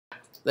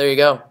There you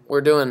go.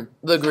 We're doing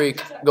the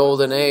Greek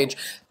Golden Age.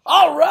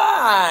 All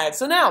right.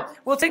 So now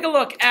we'll take a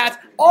look at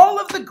all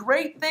of the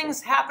great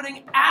things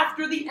happening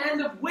after the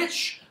end of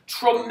which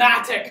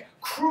traumatic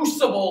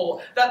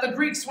crucible that the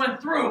Greeks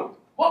went through.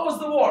 What was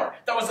the war?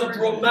 That was a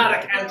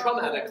dramatic and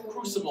traumatic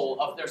crucible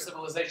of their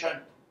civilization.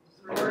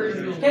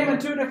 Came in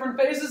two different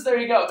phases. There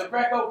you go. The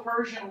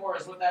Greco-Persian War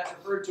is what that's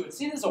referred to. It's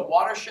seen as a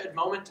watershed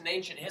moment in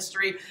ancient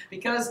history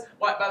because,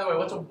 by the way,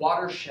 what's a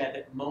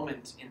watershed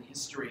moment in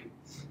history?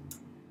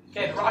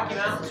 Okay, the Rocky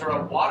Mountains are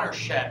a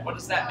watershed. What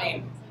does that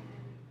mean?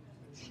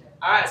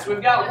 All right, so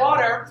we've got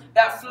water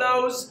that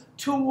flows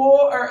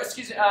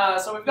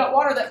so we've got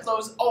water that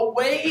flows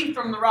away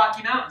from the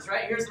Rocky Mountains,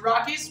 right? Here's the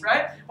Rockies,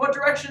 right? What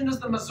direction does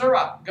the Missouri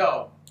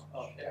go?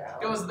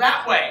 It goes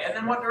that way. And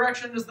then what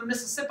direction does the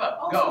Mississippi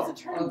go? So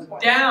it's a turning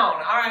point. Down.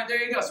 All right,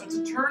 there you go. So it's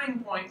a turning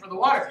point for the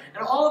water.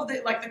 And all of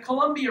the, like the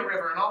Columbia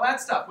River and all that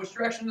stuff, which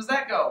direction does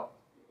that go?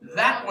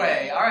 That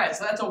way. All right,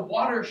 so that's a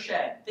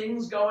watershed.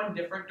 Things go in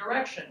different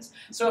directions.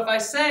 So if I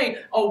say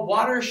a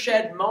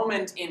watershed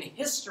moment in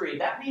history,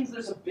 that means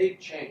there's a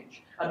big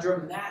change, a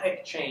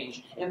dramatic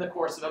change in the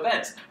course of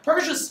events.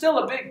 Persia's still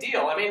a big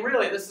deal. I mean,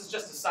 really, this is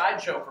just a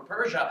sideshow for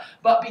Persia.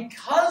 But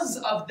because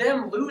of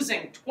them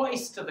losing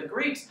twice to the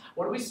Greeks,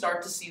 what do we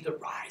start to see the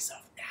rise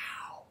of now?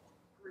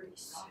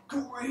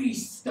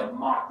 Greece,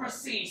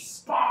 democracy,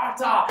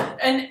 Sparta,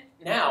 and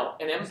now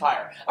an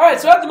empire. All right,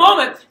 so at the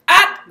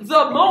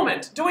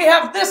moment, do we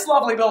have this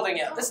lovely building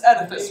yet? This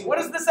edifice. What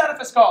is this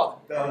edifice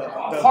called?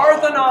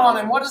 Parthenon.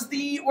 And what are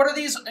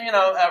these,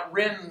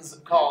 rins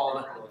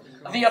called?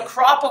 The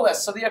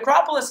Acropolis. So the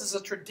Acropolis is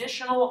a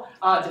traditional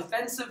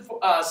defensive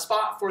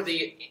spot for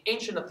the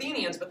ancient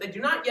Athenians, but they do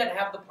not yet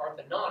have the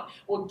Parthenon.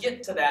 We'll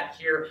get to that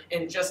here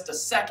in just a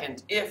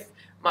second if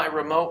my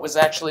remote was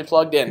actually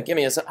plugged in. Give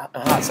me a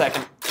hot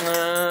second.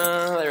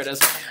 There it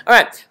is. All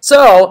right,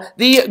 so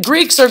the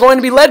Greeks are going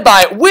to be led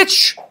by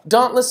which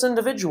dauntless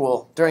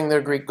individual during their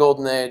Greek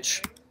Golden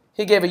Age?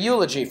 He gave a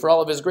eulogy for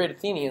all of his great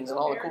Athenians and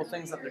all the cool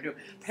things that they're doing.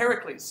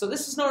 Pericles. So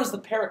this is known as the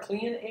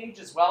Periclean Age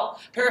as well.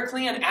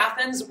 Periclean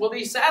Athens will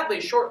be sadly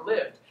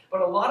short-lived,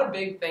 but a lot of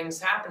big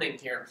things happening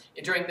here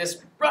during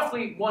this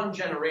roughly one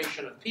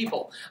generation of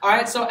people. All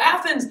right, so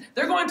Athens,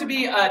 they're going to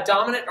be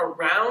dominant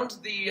around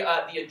the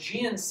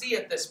Aegean Sea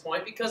at this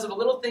point because of a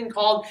little thing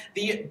called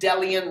the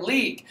Delian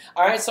League.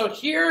 All right, so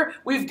here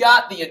we've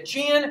got the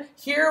Aegean.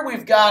 Here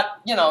we've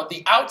got,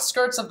 the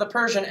outskirts of the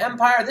Persian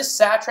Empire. This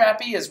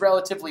satrapy is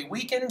relatively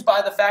weakened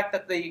by the fact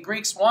that the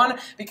Greeks won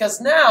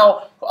because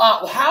now,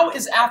 how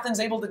is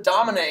Athens able to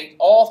dominate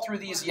all through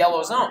these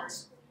yellow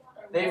zones?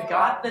 They've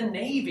got the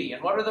Navy.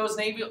 And what are those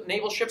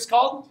naval ships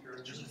called?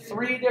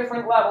 3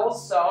 different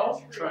levels.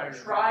 So,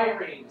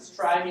 triremes.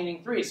 Tri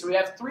meaning 3. So we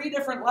have 3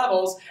 different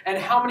levels. And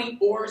how many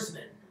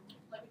oarsmen?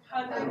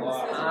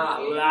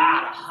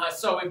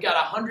 So we've got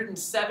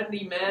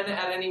 170 men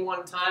at any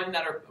one time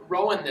that are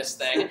rowing this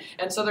thing,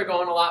 and so they're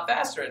going a lot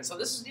faster. And so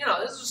this is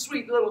a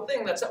sweet little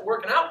thing that's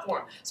working out for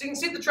them. So you can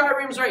see the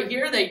triremes right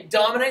here. They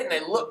dominate and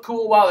they look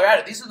cool while they're at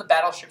it. These are the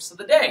battleships of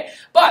the day.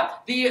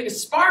 But the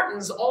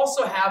Spartans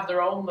also have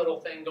their own little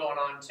thing going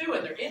on too,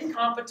 and they're in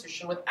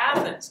competition with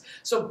Athens.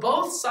 So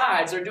both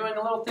sides are doing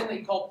a little thing that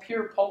you call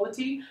pure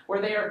polity,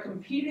 where they are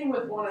competing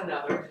with one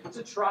another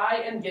to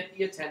try and get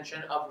the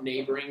attention of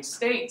neighboring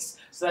states,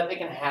 so that they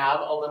can have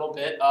a little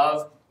bit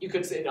of, you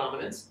could say,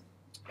 dominance.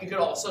 You could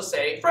also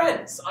say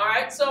friends. All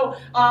right, so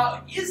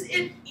is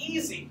it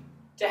easy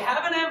to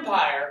have an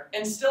empire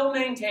and still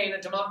maintain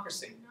a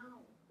democracy? No.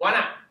 Why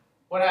not?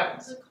 What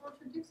happens? It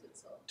contradicts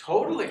itself.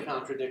 Totally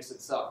contradicts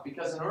itself,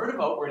 because in order to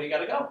vote, where do you got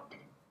to go?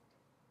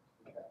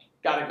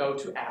 Got to go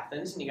to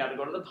Athens, and you got to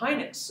go to the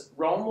Pnyx.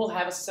 Rome will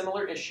have a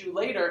similar issue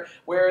later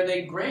where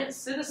they grant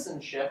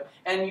citizenship,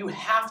 and you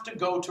have to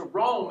go to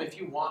Rome if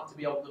you want to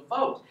be able to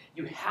vote.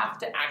 You have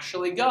to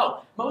actually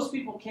go. Most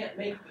people can't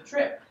make the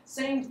trip.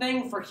 Same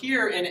thing for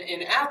here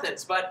in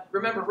Athens, but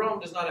remember, Rome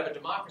does not have a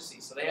democracy,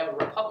 so they have a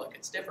republic.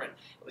 It's different,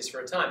 at least for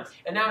a time.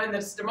 And now in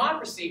this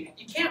democracy,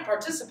 you can't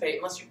participate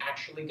unless you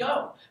actually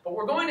go. But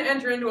we're going to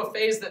enter into a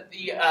phase that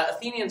the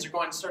Athenians are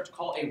going to start to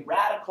call a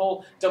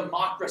radical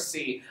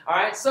democracy. All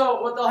right,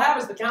 so what they'll have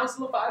is the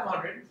Council of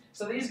 500.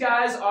 So these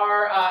guys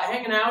are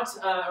hanging out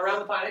around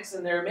the Pnyx,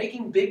 and they're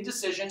making big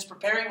decisions,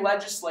 preparing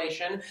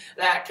legislation,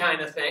 that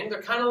kind of thing.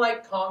 They're kind of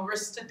like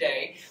Congress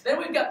today. Then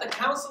we've got the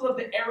Council of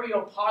the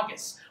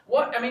Areopagus.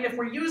 If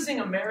we're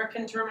using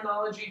American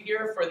terminology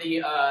here for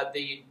the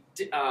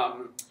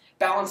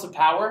balance of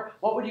power,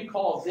 what would you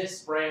call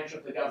this branch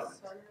of the government?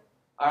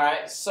 All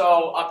right,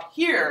 so up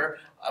here,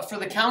 for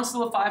the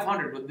Council of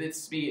 500, would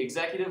this be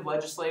executive,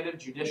 legislative,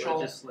 judicial?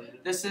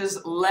 Legislative. This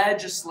is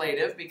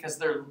legislative because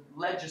they're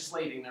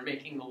legislating, they're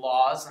making the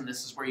laws, and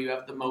this is where you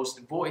have the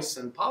most voice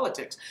in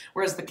politics.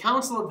 Whereas the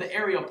Council of the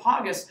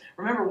Areopagus,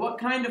 remember, what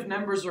kind of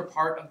members are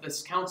part of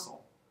this council?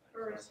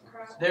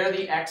 They're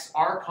the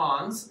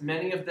ex-archons,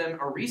 many of them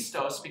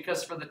aristos,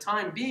 because for the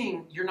time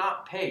being, you're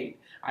not paid.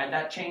 All right,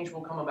 that change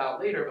will come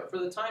about later, but for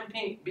the time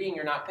being,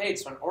 you're not paid.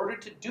 So in order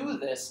to do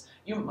this,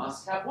 you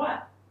must have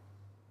what?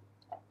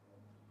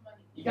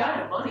 You gotta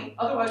have money,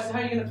 otherwise how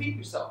are you gonna feed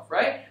yourself,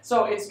 right?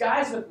 So it's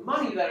guys with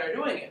money that are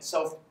doing it.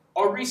 So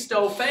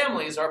aristo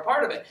families are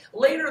part of it.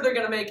 Later they're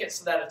gonna make it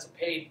so that it's a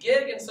paid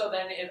gig, and so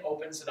then it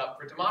opens it up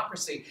for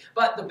democracy.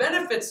 But the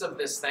benefits of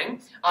this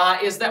thing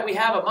is that we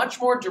have a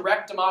much more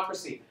direct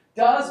democracy.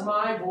 Does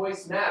my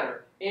voice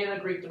matter in a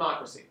Greek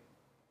democracy?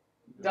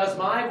 Does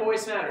my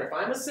voice matter? If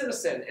I'm a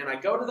citizen and I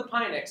go to the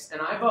Pinex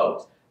and I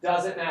vote,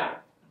 does it matter?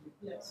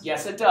 Yes.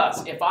 Yes, it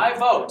does. If I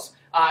vote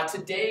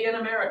today in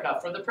America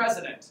for the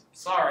president,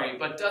 sorry,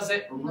 but does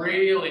it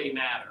really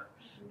matter?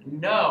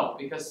 No,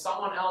 because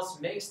someone else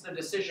makes the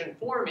decision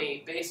for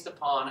me based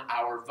upon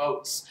our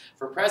votes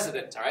for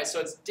president, all right? So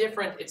it's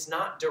different. It's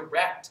not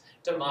direct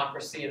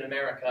democracy in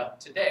America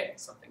today.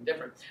 It's something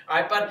different, all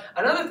right? But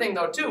another thing,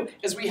 though, too,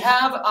 is we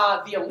have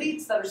the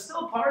elites that are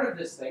still part of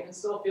this thing and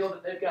still feel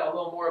that they've got a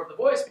little more of the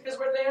voice, because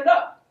where do they end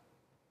up?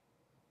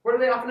 Where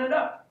do they often end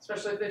up?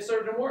 Especially if they've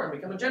served in war and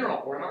become a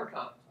general or an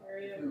archon.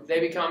 They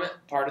become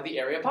part of the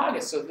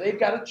Areopagus, so they've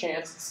got a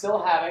chance at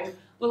still having a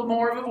little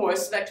more of a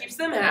voice, so that keeps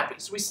them happy.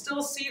 So we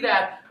still see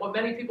that, what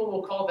many people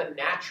will call the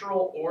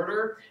natural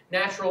order.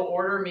 Natural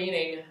order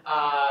meaning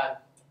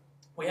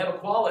we have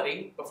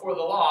equality before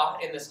the law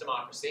in this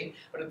democracy,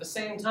 but at the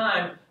same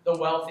time, the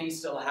wealthy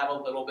still have a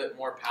little bit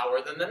more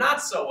power than the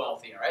not so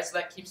wealthy, all right? So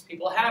that keeps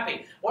people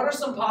happy. What are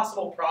some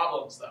possible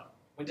problems, though?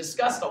 We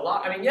discussed a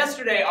lot. I mean,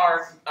 yesterday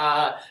our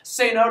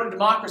say no to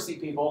democracy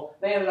people,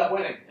 they ended up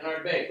winning in our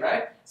debate,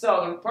 right?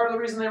 So part of the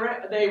reason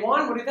they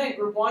won, what do you think,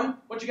 Group 1?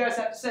 What do you guys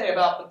have to say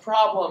about the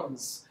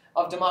problems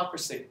of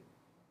democracy?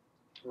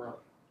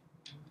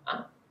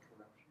 Huh?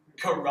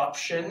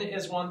 Corruption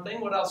is one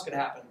thing. What else could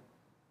happen?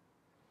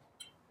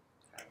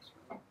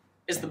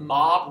 Is the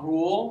mob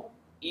rule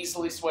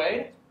easily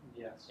swayed?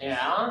 Yes.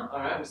 Yeah. All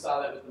right. We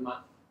saw that with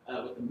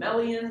the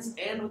Melians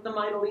and with the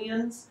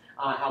Mytileans.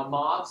 How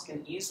mobs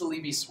can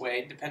easily be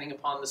swayed depending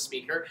upon the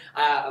speaker.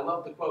 I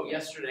love the quote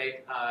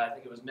yesterday. I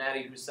think it was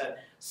Maddie who said,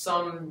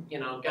 "Some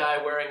guy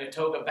wearing a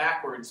toga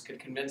backwards could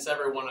convince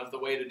everyone of the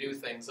way to do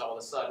things all of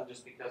a sudden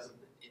just because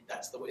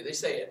that's the way they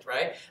say it,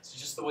 right? It's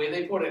just the way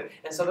they put it."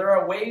 And so there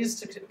are ways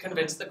to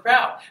convince the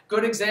crowd.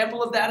 Good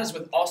example of that is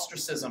with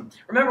ostracism.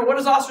 Remember, what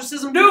does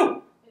ostracism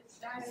do?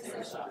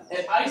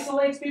 It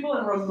isolates people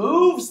and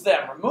removes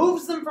them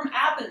from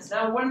Athens.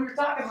 Now, when we were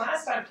talking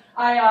last time,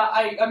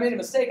 I made a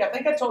mistake. I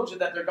think I told you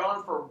that they're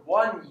gone for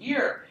 1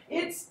 year.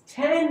 It's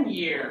 10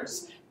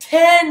 years.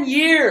 10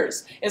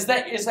 years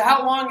is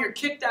how long you're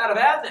kicked out of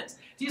Athens.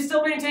 Do you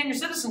still maintain your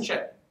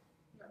citizenship?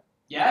 No.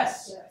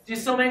 Yes. Do you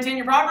still maintain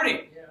your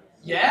property?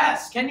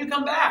 Yes. Can you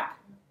come back?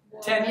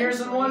 10 years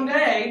in 1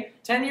 day.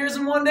 10 years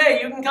in 1 day,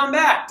 you can come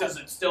back. Does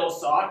it still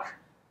suck?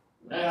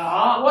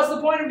 Yeah. What's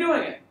the point of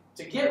doing it?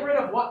 To get rid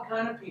of what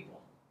kind of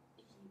people?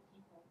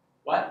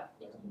 What?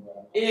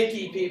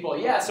 Icky people.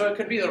 Yeah, so it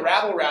could be the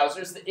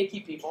rabble-rousers, the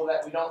icky people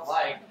that we don't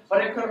like,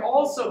 but it could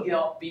also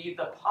be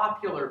the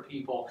popular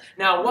people.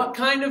 Now,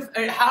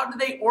 how do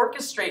they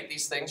orchestrate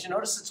these things? You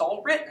notice it's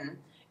all written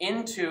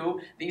into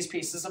these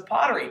pieces of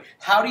pottery.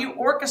 How do you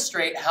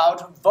orchestrate how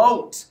to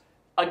vote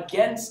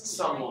against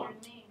someone?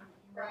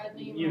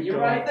 You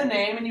write the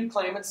name and you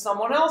claim it's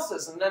someone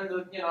else's, and then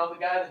the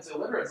guy that's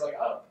illiterate is like,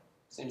 oh,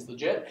 seems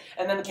legit,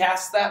 and then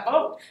casts that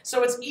vote.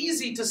 So it's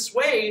easy to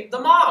sway the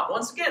mob.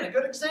 Once again, a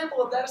good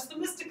example of that is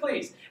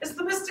Themistocles. Is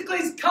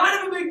Themistocles kind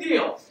of a big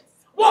deal?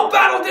 What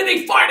battle did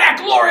he fight at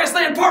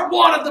gloriously in Part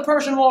 1 of the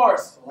Persian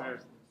Wars?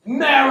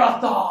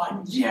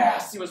 Marathon!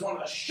 Yes, he was one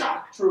of the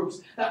shock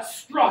troops that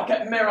struck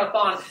at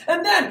Marathon.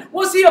 And then,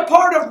 was he a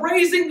part of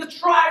raising the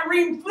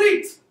trireme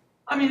fleet?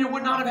 I mean, it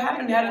would not have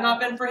happened had it not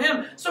been for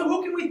him. So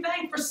who can we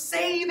thank for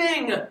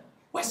saving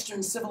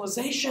Western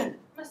civilization?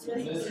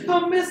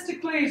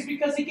 Themistocles,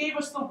 because he gave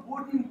us the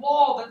wooden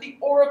wall that the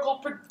oracle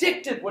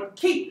predicted would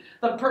keep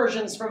the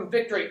Persians from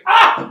victory.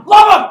 Ah!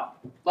 Love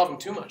him! Love him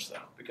too much,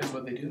 though, because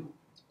what they do.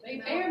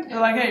 They're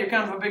like, hey, you're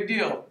kind of a big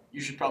deal.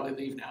 You should probably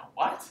leave now.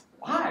 What?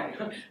 Why?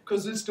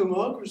 Because it's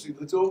democracy.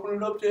 Let's open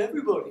it up to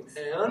everybody,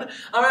 man.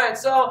 All right,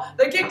 so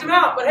they kicked him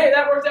out, but hey,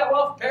 that worked out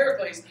well for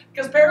Pericles,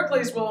 because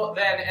Pericles will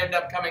then end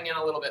up coming in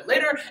a little bit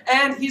later,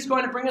 and he's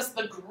going to bring us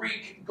the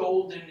Greek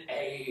Golden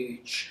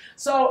Age.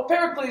 So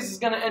Pericles is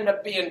going to end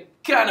up being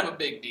kind of a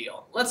big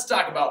deal. Let's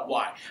talk about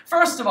why.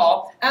 First of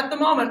all, at the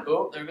moment,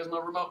 oh, there goes my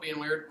remote being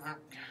weird.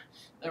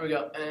 There we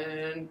go,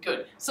 and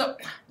good. So,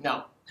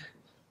 no.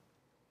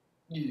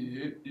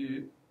 Yeah.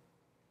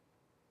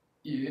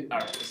 All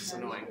right, this is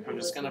annoying. I'm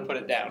just going to put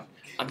it down.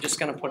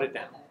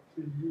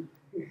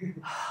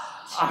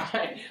 All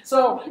right,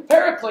 so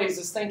Pericles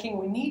is thinking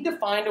we need to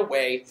find a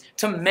way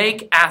to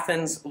make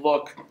Athens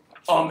look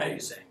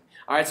amazing.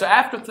 All right, so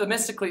after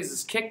Themistocles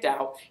is kicked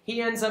out,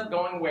 he ends up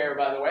going where,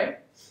 by the way?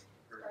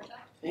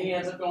 He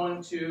ends up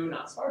going to,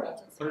 not Sparta.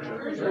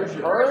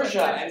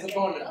 Persia. Ends up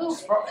going to,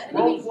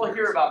 we'll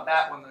hear about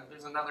that one. There's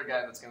there's another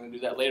guy that's going to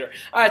do that later.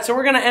 All right, so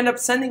we're going to end up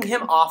sending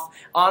him off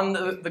on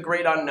the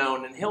great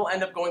unknown, and he'll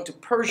end up going to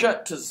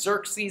Persia, to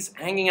Xerxes,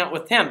 hanging out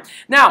with him.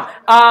 Now,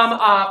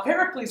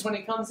 Pericles, when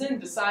he comes in,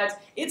 decides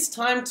it's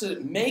time to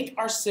make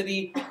our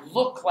city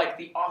look like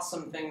the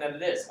awesome thing that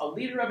it is. A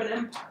leader of an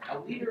empire, a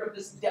leader of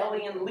this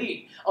Delian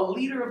League, a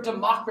leader of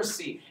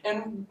democracy.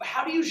 And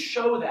how do you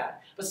show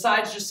that?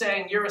 Besides just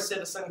saying, you're a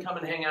citizen, come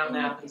and hang out in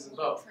Athens and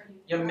vote.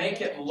 You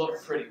make it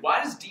look pretty.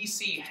 Why does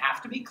DC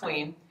have to be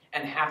clean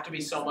and have to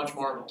be so much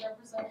marble?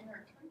 Representing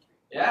our country.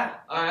 Yeah,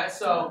 all right,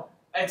 so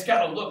it's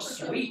got to look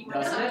sweet,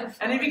 doesn't it?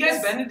 And have you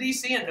guys been to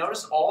DC and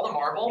noticed all the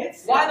marble?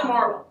 Why the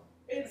marble?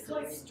 It's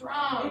like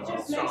Strong. It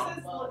just Strong. makes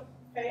us look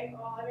fake.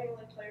 Well, I mean,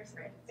 like players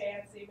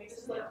fancy, makes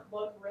us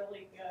look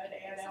really good,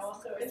 and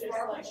also it's just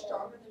like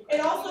it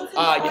also is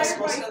yes.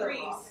 inspired by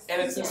Greece.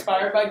 And it's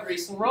inspired by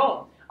Greece and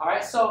Rome. All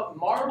right, so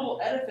marble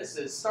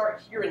edifices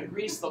start here in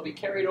Greece. They'll be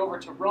carried over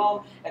to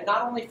Rome, and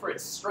not only for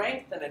its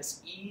strength and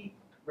its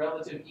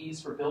relative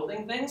ease for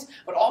building things,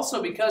 but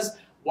also because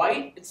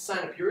white, it's a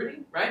sign of purity,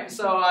 right?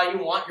 So you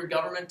want your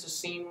government to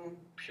seem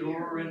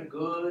pure and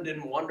good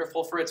and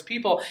wonderful for its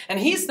people. And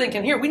he's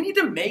thinking here, we need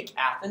to make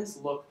Athens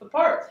look the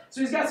part.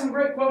 So he's got some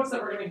great quotes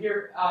that we're going to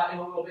hear in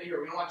a little bit here.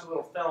 We're going to watch a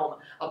little film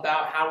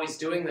about how he's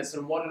doing this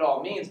and what it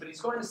all means. But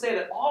he's going to say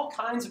that all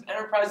kinds of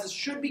enterprises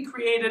should be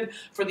created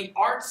for the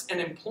arts and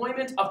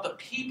employment of the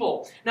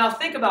people. Now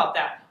think about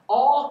that.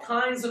 All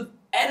kinds of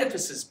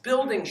edifices,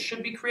 buildings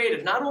should be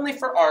created, not only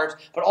for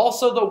art, but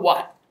also the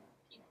what?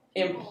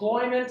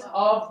 Employment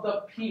of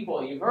the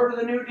people. You've heard of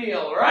the New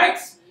Deal, right?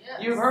 Yes.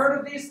 You've heard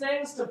of these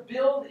things, to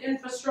build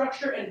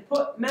infrastructure and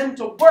put men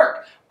to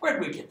work. Where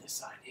did we get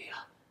this idea?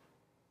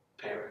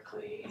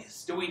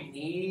 Pericles. Do we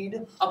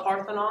need a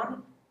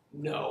Parthenon?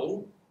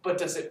 No. But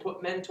does it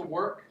put men to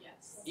work?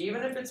 Yes.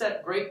 Even if it's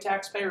at great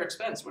taxpayer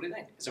expense, what do you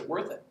think? Is it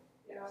worth it?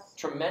 Yeah.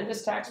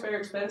 Tremendous taxpayer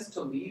expense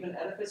to leave an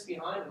edifice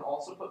behind and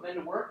also put men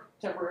to work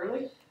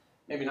temporarily?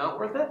 Maybe not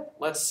worth it?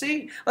 Let's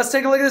see. Let's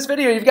take a look at this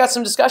video. You've got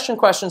some discussion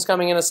questions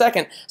coming in a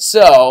second,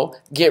 so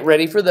get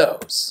ready for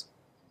those.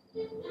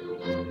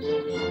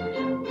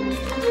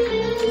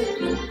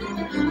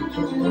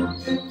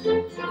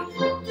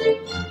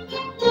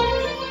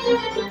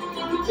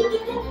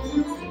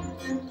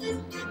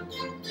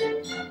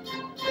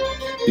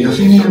 The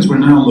Athenians were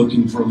now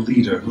looking for a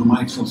leader who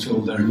might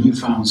fulfill their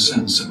newfound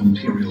sense of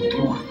imperial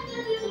glory.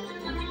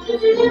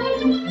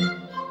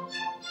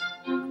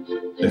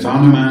 They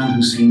found a man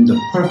who seemed the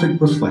perfect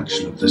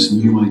reflection of this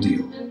new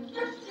ideal.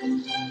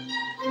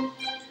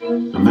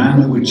 A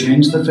man who would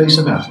change the face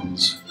of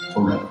Athens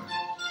forever.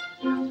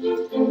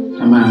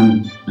 A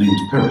man named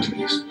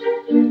Pericles.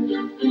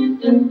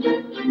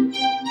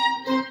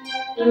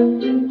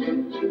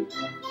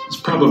 It's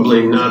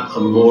probably not a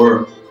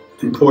more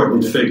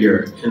important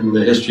figure in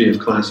the history of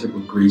classical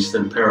Greece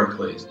than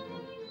Pericles.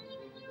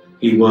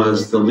 He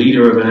was the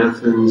leader of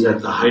Athens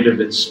at the height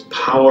of its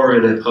power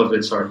and of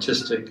its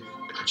artistic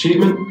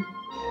achievement.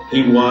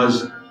 He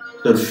was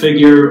the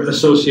figure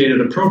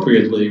associated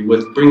appropriately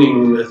with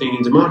bringing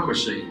Athenian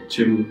democracy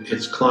to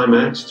its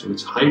climax, to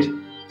its height.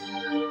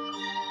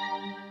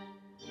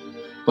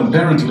 But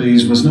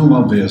Pericles was no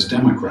obvious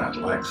democrat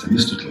like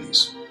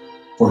Themistocles,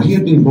 for he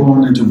had been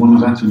born into one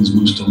of Athens'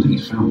 most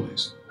elite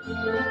families.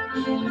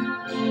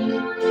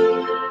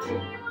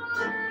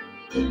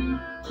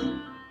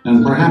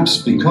 And perhaps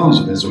because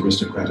of his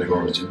aristocratic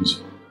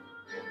origins,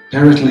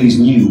 Pericles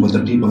knew what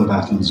the people of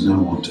Athens now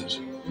wanted.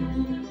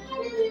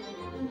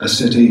 A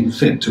city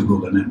fit to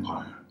rule an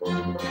empire.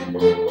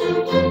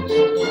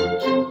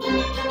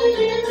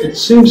 It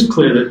seems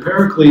clear that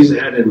Pericles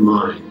had in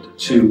mind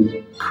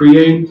to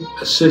create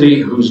a city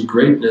whose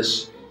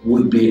greatness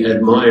would be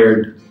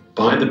admired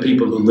by the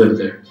people who live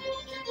there,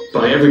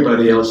 by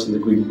everybody else in the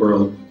Greek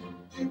world,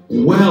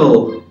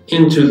 well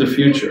into the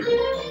future.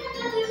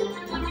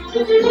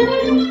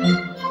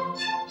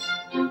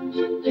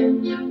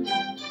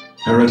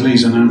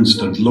 Pericles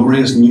announced a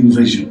glorious new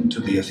vision to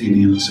the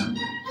Athenian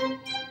assembly.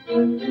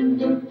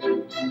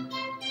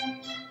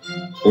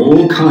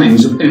 All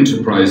kinds of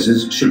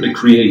enterprises should be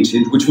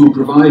created which will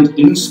provide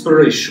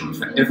inspiration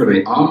for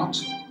every art,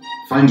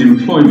 find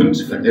employment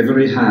for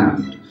every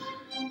hand.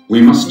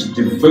 We must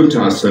devote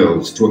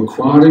ourselves to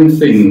acquiring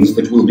things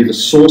that will be the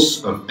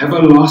source of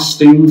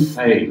everlasting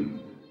fame.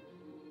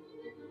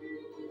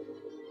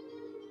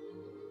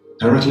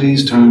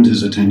 Pericles turned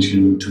his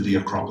attention to the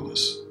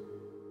Acropolis,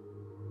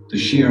 the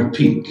sheer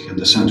peak in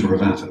the center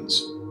of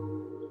Athens,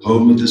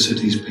 home of the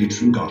city's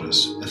patron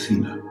goddess,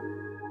 Athena.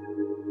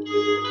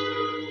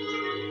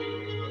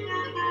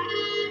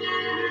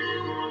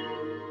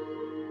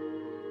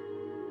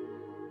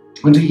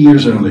 "20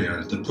 years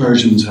earlier, the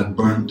Persians had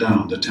burnt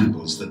down the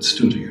temples that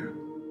stood here.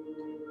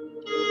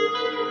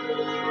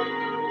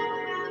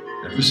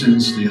 Ever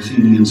since, the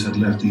Athenians had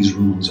left these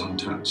ruins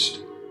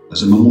untouched,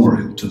 as a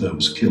memorial to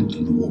those killed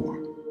in the war.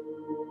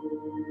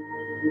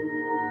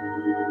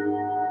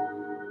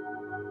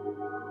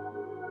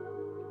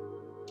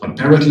 But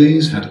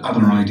Pericles had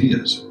other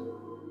ideas.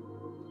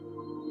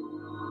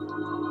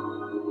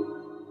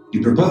 He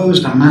He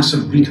proposed a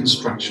massive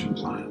reconstruction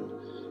plan.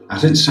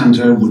 At its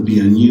center would be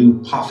a new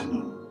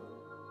Parthenon,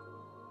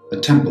 a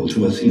temple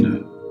to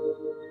Athena,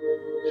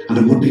 and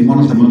it would be one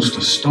of the most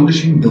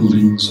astonishing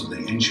buildings of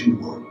the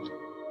ancient world.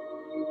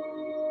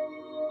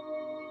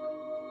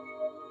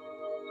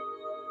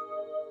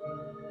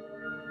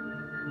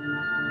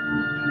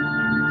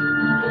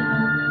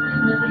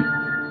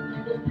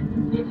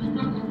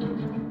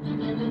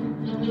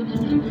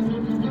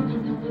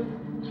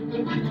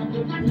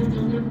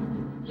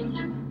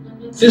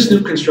 This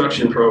new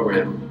construction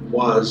program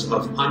was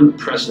of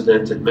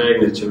unprecedented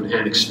magnitude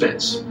and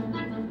expense.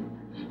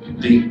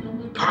 The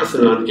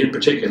Parthenon in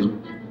particular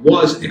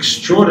was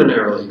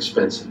extraordinarily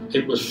expensive.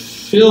 It was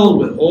filled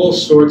with all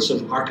sorts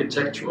of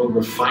architectural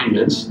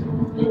refinements.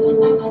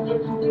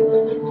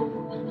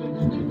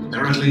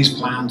 Pericles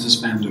planned to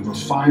spend over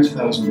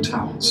 5,000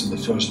 talents in the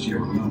first year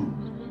alone.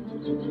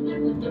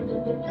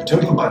 A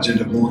total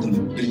budget of more than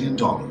 $1 billion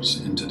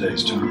in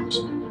today's terms.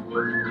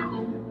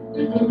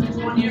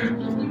 1 year.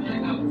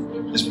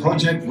 This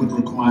project would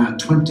require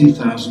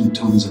 20,000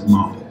 tons of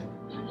marble.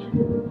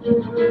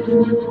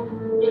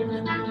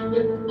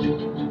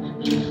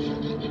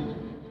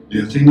 The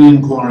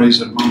Athenian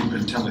quarries at Mount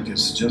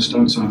Pentelicus, just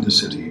outside the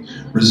city,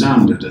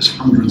 resounded as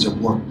hundreds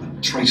of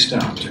workmen traced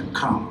out and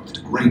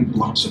carved great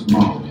blocks of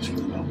marble from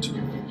the mountain.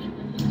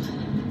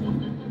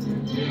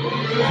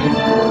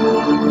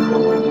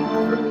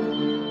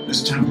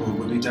 This temple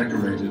would be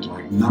decorated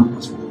like none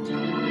before.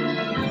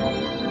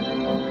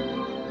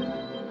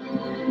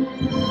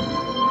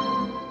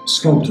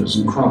 Sculptors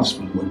and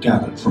craftsmen were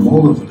gathered from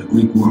all over the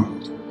Greek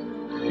world.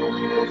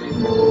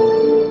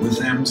 With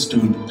them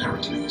stood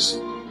Pericles,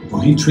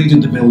 for he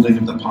treated the building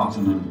of the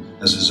Parthenon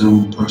as his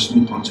own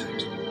personal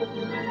project.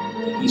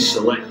 He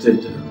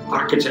selected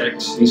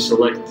architects, he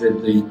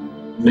selected the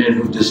men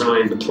who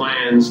designed the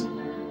plans.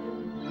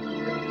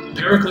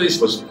 Pericles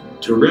was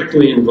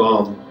directly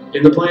involved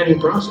in the planning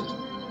process.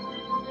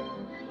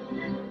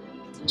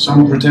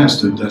 Some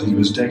protested that he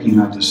was decking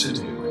out the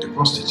city like a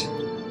prostitute.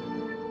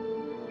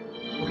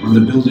 But when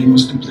the building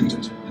was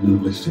completed in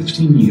only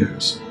 15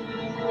 years,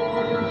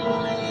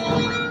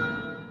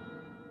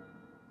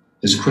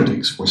 his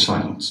critics were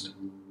silenced.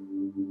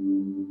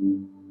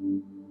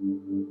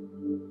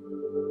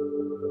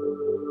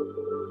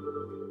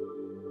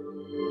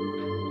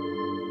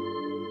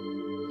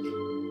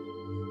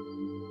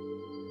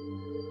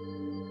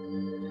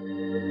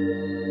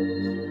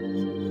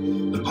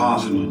 The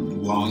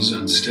Parthenon was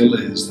and still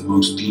is the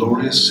most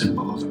glorious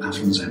symbol of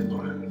Athens' empire.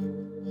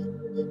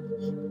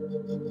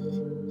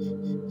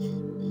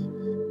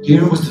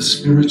 Here was the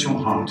spiritual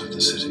heart of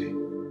the city,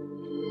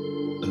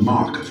 the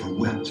mark of her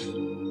wealth,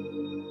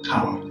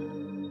 power,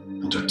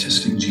 and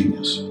artistic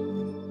genius.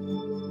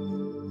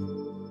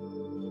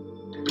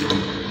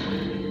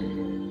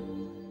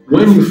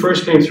 When you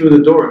first came through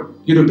the door,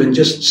 you'd have been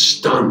just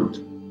stunned.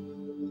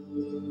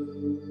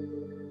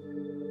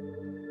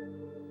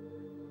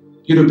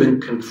 You'd have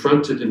been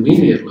confronted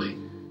immediately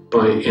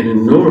by an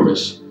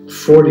enormous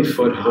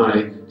 40-foot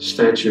high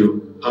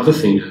statue of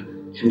Athena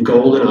in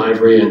gold and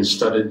ivory and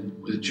studded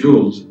with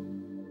jewels.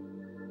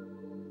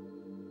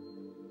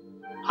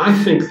 I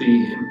think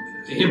the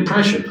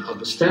impression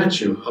of a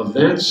statue of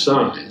that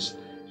size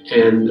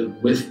and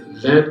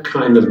with that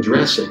kind of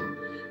dressing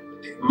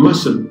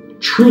must have been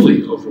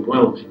truly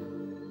overwhelming.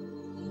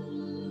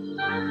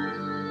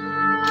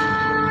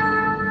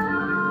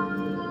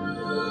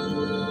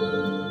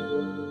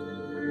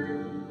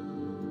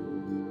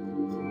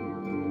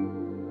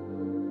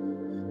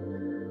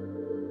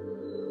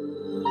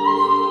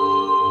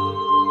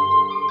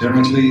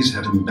 Pericles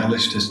had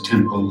embellished his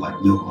temple like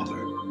no other.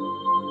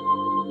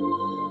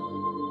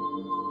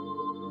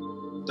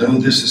 Though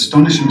this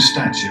astonishing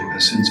statue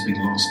has since been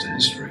lost to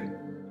history,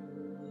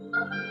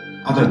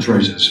 other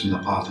treasures from the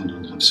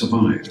Parthenon have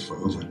survived for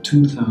over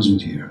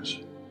 2,000 years.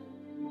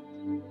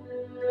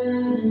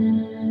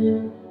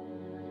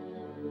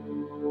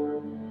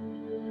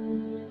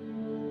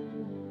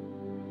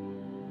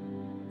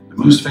 The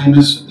most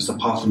famous is the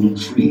Parthenon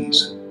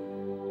frieze,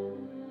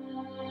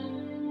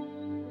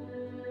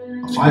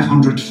 a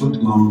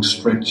 500-foot-long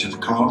stretch of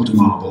carved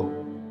marble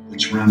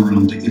which ran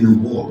around the inner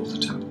wall of the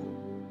temple.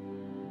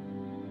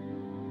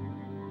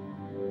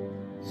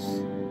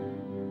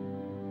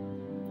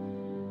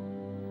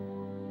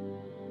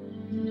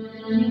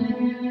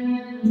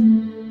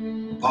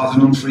 The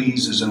Parthenon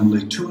frieze is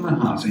only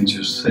 2.5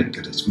 inches thick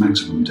at its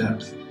maximum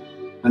depth,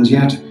 and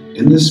yet,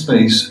 in this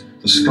space,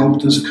 the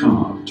sculptors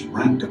carved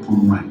rank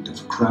upon rank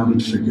of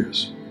crowded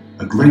figures,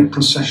 a great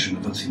procession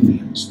of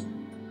Athenians,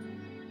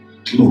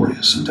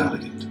 glorious and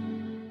elegant.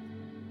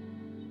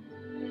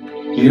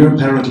 Here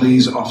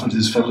Pericles offered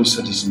his fellow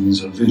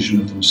citizens a vision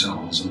of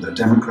themselves and their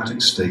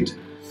democratic state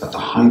at the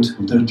height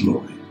of their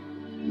glory.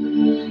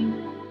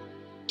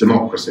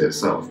 Democracy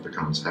itself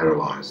becomes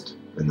heroized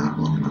in that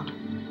monument.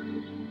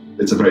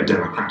 It's a very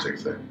democratic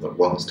thing that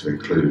wants to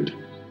include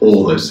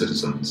all those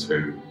citizens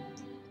who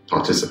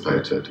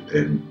participated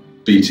in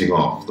beating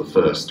off the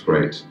first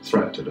great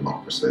threat to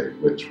democracy,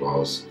 which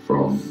was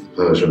from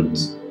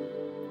Persians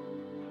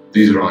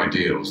These are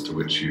ideals to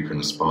which you can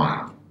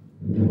aspire.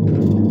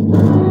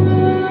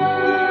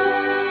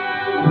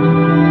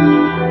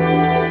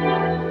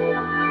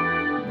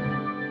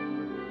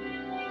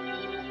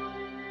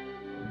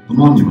 The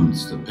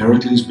monuments that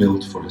Pericles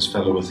built for his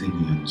fellow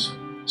Athenians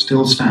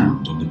still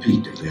stand on the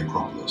peak of the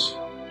Acropolis.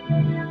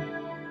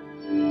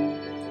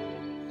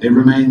 They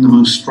remain the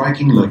most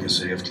striking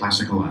legacy of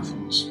classical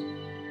Athens,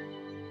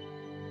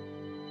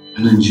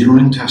 an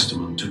enduring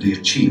testament to the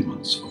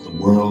achievements of the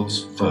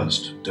world's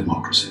first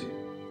democracy.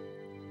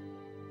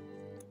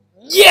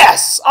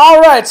 Yes!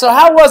 Alright, so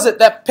how was it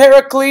that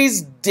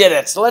Pericles did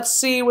it? So let's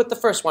see with the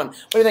first one.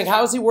 What do you think?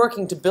 How is he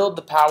working to build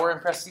the power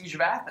and prestige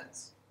of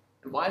Athens?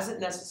 And why is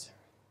it necessary?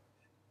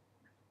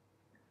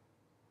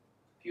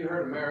 If you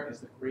heard America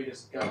is the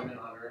greatest government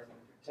on earth and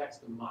it protects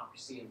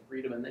democracy and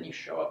freedom, and then you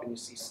show up and you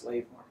see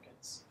slave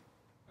markets.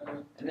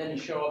 And then you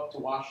show up to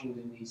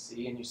Washington,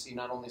 D.C., and you see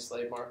not only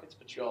slave markets,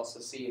 but you also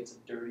see it's a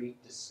dirty,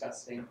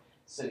 disgusting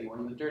city. One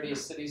of the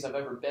dirtiest cities I've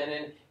ever been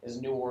in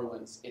is New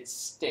Orleans. It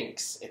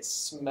stinks. It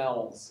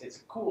smells. It's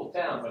a cool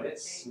town, but it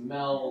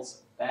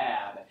smells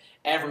bad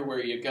everywhere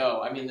you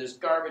go. I mean, there's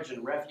garbage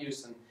and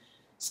refuse and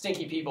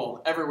stinky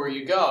people everywhere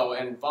you go,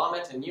 and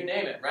vomit, and you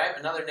name it, right?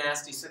 Another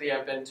nasty city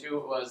I've been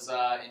to was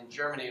in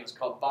Germany. It was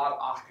called Bad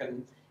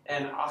Aachen.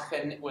 And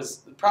Aachen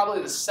was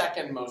probably the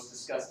second most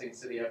disgusting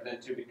city I've been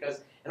to,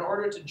 because in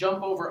order to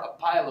jump over a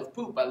pile of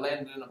poop, I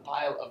landed in a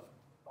pile of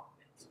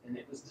vomit, and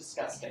it was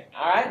disgusting.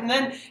 All right, and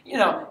then, you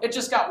know, it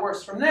just got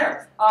worse from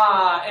there.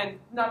 And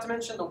not to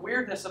mention the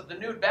weirdness of the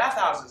nude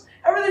bathhouses.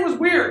 Everything was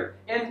weird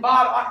in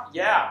Bad Aachen.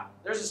 Yeah,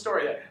 there's a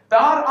story there.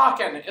 Bad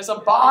Aachen is a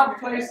bad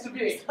place to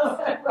be.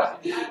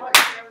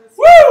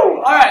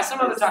 Woo! All right, some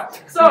other time.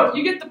 So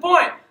you get the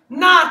point.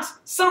 Not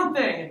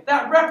something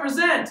that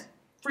represent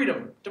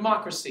freedom,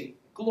 democracy,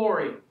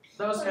 glory,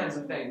 those kinds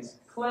of things.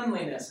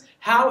 Cleanliness.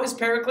 How is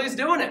Pericles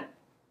doing it?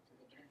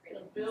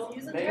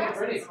 Make it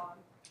pretty.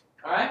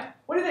 All right?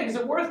 What do you think? Is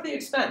it worth the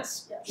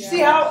expense? Yes. Did you see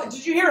how?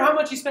 Did you hear how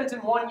much he spent in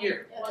 1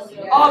 year?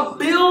 $1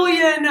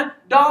 billion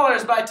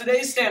by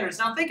today's standards.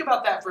 Now think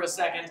about that for a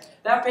second.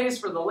 That pays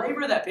for the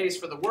labor, that pays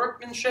for the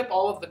workmanship,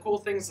 all of the cool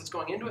things that's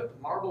going into it,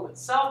 the marble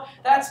itself.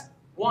 That's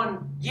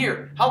 1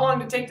 year. How long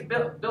did it take to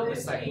build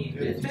this thing?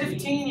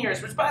 15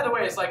 years, which by the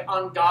way is like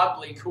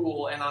ungodly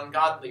cool and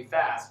ungodly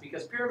fast,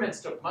 because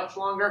pyramids took much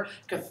longer.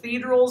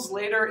 Cathedrals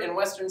later in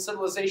Western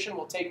civilization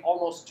will take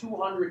almost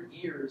 200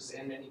 years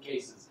in many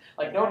cases.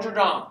 Like Notre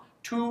Dame,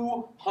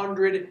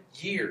 200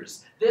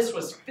 years. This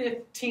was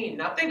 15.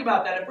 Now think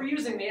about that. If we're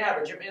using the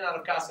average, it may not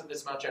have costed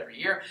this much every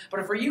year, but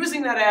if we're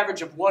using that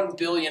average of $1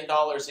 billion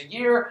a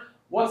year,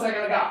 what's that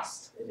going to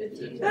cost?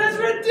 That's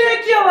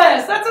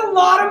ridiculous! That's a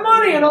lot of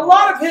money, and a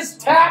lot of his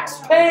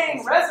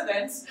tax-paying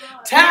residents,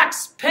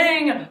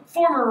 tax-paying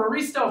former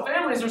Aristo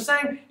families are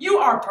saying, you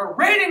are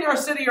parading our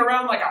city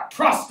around like a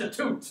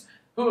prostitute.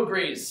 Who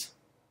agrees?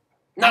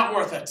 Not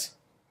worth it.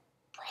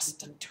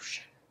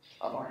 Prostitution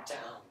of our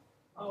town.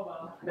 Oh,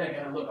 wow. Make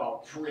it look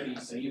all pretty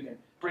so you can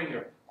bring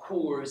your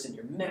whores and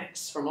your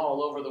mechs from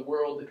all over the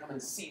world to come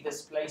and see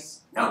this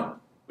place. No,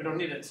 we don't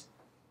need it.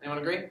 Anyone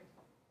agree?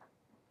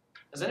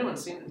 Has anyone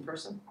seen it in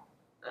person?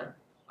 No?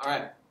 All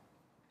right.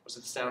 Was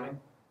it astounding,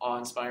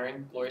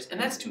 awe-inspiring, glorious? And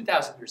that's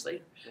 2,000 years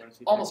later.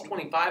 Almost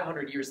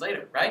 2,500 years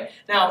later, right?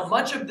 Now,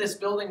 much of this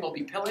building will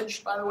be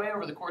pillaged, by the way,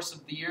 over the course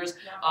of the years.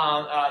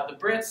 The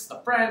Brits,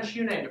 the French,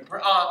 you name it.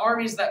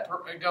 Armies that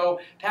go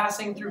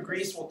passing through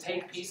Greece will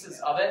take pieces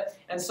of it.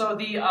 And so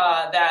the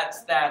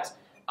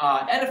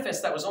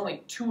edifice that was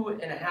only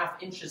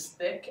 2.5 inches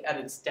thick at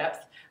its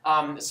depth,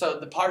 so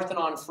the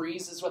Parthenon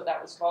frieze is what that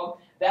was called,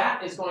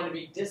 that is going to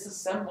be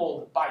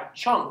disassembled by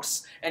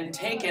chunks and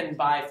taken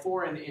by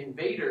foreign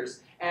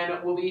invaders, and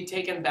it will be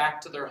taken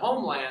back to their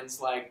homelands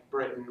like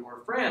Britain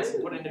or France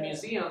and put into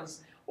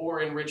museums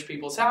or in rich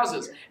people's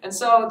houses. And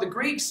so the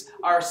Greeks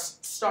are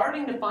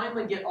starting to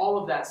finally get all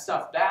of that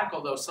stuff back,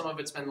 although some of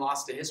it's been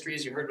lost to history,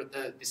 as you heard with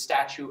the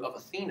statue of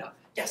Athena.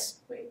 Yes?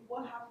 Wait,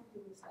 what happened to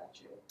the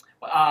statue?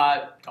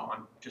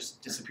 Gone.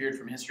 Just disappeared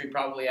from history,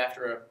 probably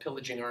after a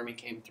pillaging army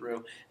came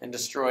through and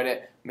destroyed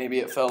it. Maybe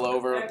it fell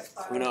over.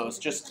 Who knows?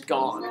 Just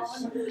gone.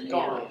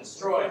 Gone.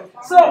 Destroyed.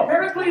 So,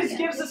 Pericles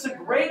gives us a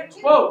great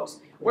quote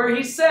where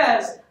he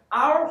says,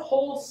 our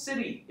whole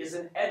city is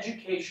an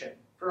education,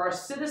 for our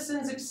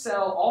citizens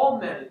excel all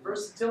men in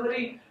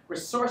versatility,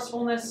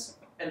 resourcefulness,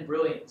 and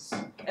brilliance.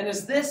 And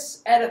is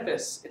this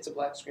edifice, it's a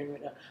black screen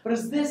right now, but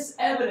is this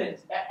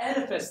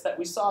edifice that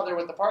we saw there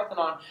with the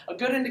Parthenon a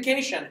good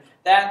indication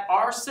that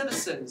our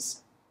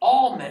citizens,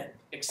 all men,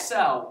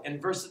 excel in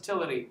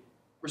versatility,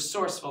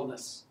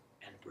 resourcefulness,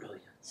 and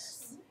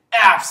brilliance?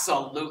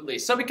 Absolutely.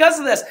 So because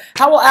of this,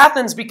 how will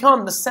Athens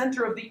become the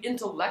center of the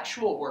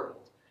intellectual world?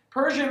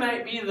 Persia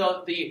might be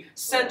the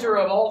center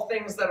of all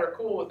things that are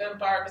cool with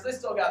empire, because they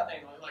still got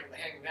things like the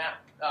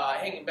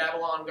Hanging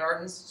Babylon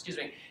Gardens,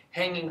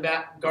 Hanging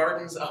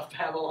Gardens of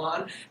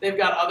Babylon. They've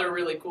got other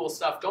really cool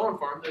stuff going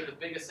for them. They're the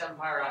biggest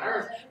empire on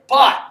earth.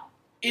 But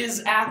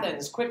is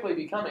Athens quickly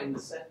becoming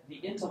the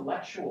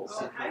intellectual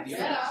center of the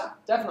universe?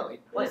 Definitely.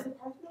 Is the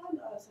Parthenon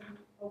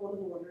one of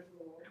the wonders of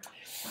the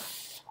world?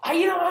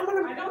 I'm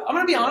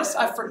gonna be honest.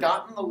 I've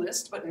forgotten the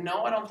list, but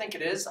no, I don't think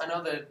it is. I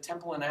know the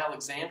temple in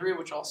Alexandria,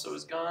 which also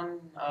is gone.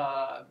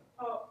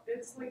 Oh,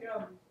 it's like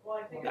well,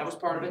 I think That was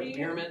part of it. The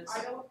pyramids.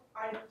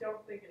 I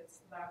don't think it's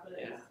that, but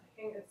it's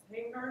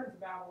Hanging Gardens,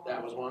 Babylon.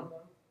 That was one. of them.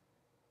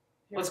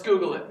 Let's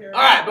Google it. All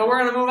right, but we're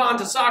going to move on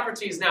to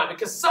Socrates now,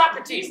 because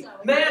Socrates,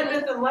 man,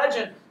 myth, and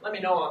legend. Let me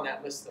know on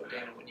that list, though,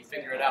 Dana, when you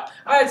figure it out.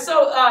 All right,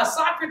 so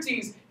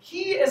Socrates,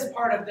 he is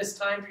part of this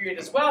time period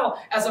as well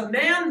as a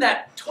man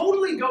that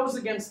totally goes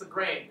against the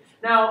grain.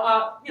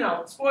 Now,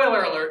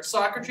 spoiler alert,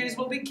 Socrates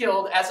will be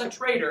killed as a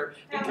traitor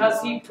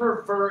because he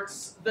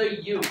perverts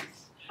the youth.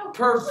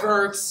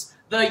 Perverts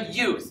the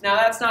youth. Now,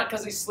 that's not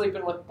because he's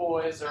sleeping with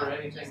boys or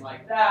anything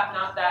like that.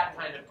 Not that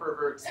kind of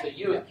perverts the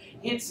youth.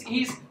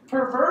 He's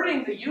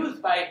perverting the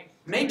youth by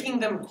making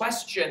them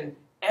question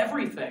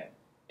everything.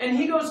 And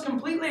he goes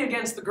completely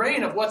against the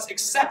grain of what's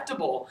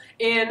acceptable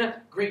in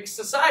Greek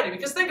society.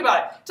 Because think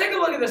about it. Take a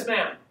look at this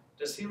man.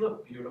 Does he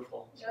look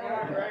beautiful?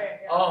 Yeah, right,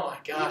 yeah. Oh my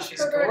gosh,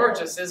 he's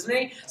gorgeous, isn't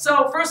he?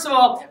 So, first of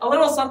all, a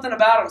little something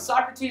about him.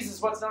 Socrates is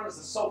what's known as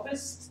the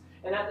sophist.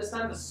 And at this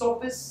time, the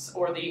sophists,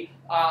 or the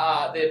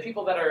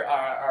people that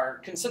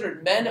are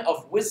considered men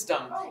of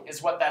wisdom,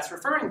 is what that's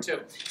referring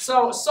to.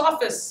 So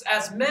sophists,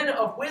 as men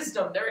of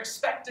wisdom, they're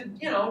expected,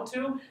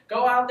 to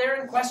go out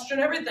there and question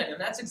everything, and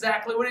that's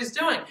exactly what he's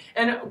doing.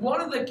 And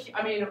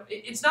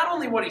it's not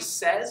only what he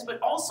says,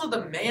 but also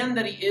the man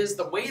that he is,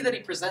 the way that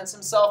he presents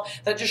himself,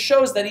 that just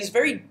shows that he's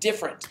very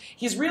different.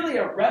 He's really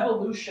a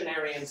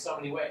revolutionary in so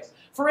many ways.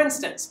 For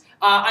instance,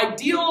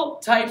 ideal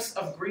types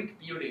of Greek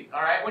beauty,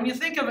 all right? When you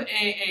think of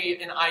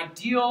an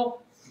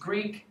ideal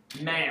Greek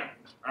man,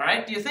 all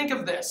right, do you think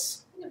of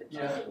this?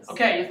 Yeah.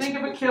 Okay, you think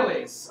of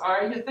Achilles, all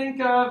right? You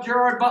think of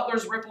Gerard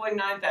Butler's rippling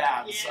ninth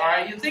abs, all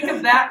right? You think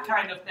of that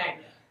kind of thing.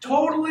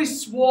 Totally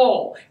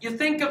swole. You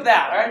think of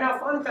that. All right. Now,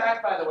 fun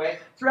fact, by the way,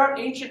 throughout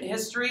ancient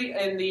history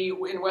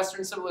in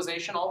Western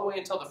civilization, all the way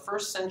until the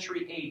 1st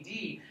century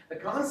A.D., the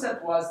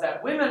concept was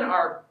that women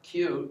are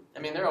cute. I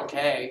mean, they're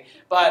okay.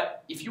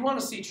 But if you want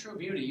to see true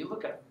beauty, you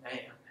look at a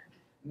man.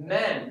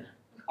 Men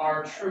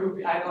are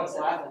true. I know it's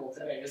laughable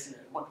today, isn't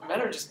it? Men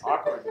are just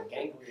awkward and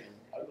gangly and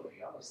ugly,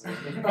 honestly.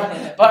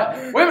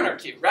 But women are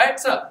cute, right?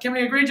 So, can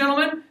we agree,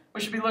 gentlemen? We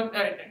should be looking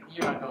at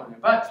you're not going there.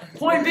 But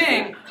point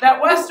being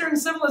that Western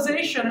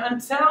civilization,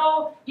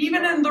 until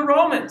even in the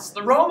Romans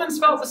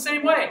felt the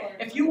same way.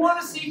 If you want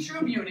to see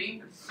true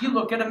beauty, you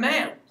look at a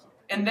man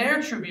and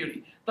their true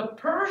beauty. The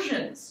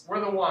Persians were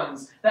the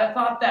ones that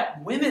thought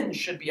that women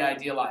should be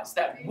idealized,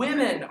 that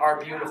women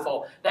are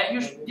beautiful, that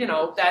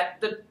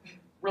that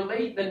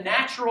the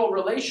natural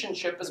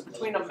relationship is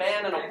between a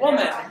man and a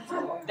woman.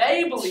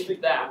 They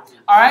believed that.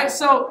 All right,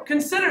 so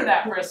consider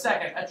that for a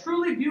second. A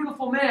truly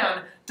beautiful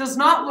man does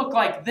not look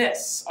like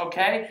this,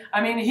 okay?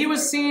 I mean, he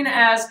was seen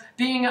as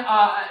being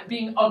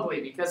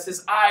ugly because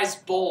his eyes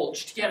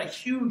bulged. He had a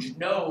huge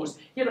nose.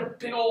 He had a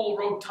big old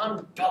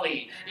rotund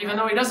belly. Even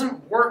though he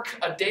doesn't work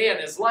a day in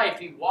his life,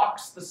 he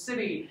walks the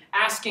city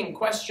asking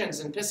questions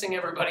and pissing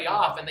everybody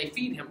off, and they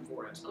feed him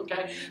for it,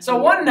 okay? So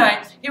one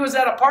night, he was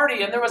at a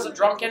party, and there was a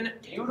drunken,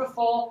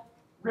 beautiful,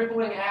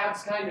 rippling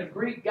abs kind of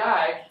Greek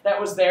guy that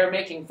was there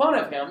making fun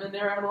of him, and they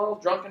were having a little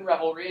drunken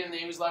revelry, and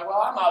he was like, well,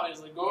 I'm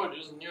obviously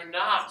gorgeous, and you're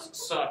not,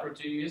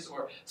 Socrates,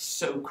 or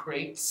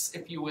Socrates,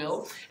 if you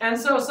will. And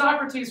so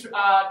Socrates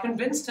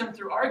convinced him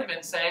through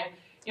argument, saying,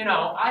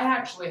 I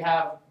actually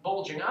have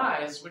bulging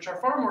eyes, which are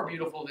far more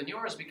beautiful than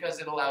yours because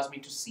it allows me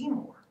to see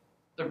more.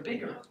 They're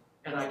bigger,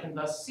 and I can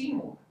thus see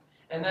more.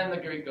 And then the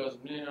Greek goes,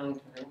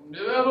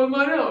 but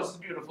my nose is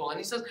beautiful. And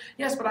he says,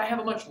 yes, but I have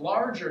a much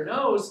larger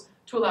nose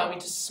to allow me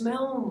to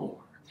smell more.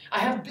 I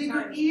have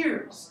bigger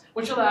ears,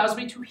 which allows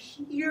me to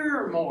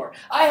hear more.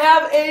 I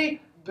have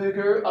a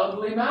bigger,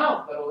 ugly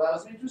mouth that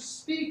allows me to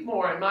speak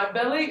more. And my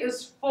belly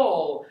is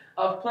full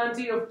of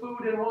plenty of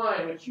food and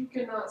wine, which you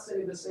cannot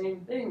say the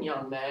same thing,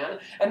 young man.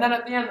 And then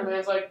at the end, the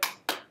man's like,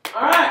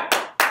 all right,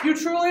 you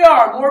truly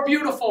are more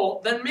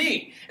beautiful than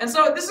me. And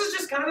so this is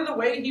just kind of the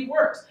way he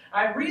works.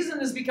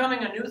 Reason is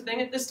becoming a new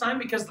thing at this time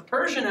because the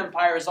Persian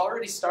Empire has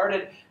already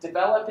started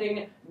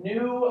developing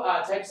new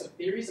types of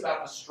theories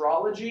about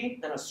astrology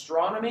and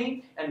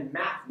astronomy and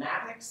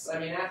mathematics. I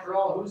mean, after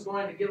all, who's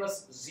going to give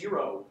us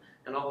zero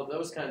and all of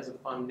those kinds of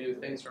fun new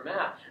things for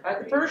math?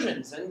 The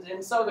Persians.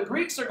 And so the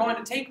Greeks are going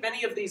to take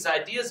many of these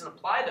ideas and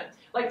apply them.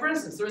 Like, for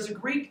instance, there was a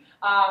Greek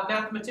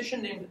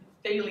mathematician named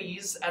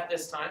Thales at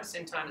this time,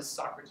 same time as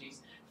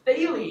Socrates.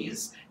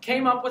 Thales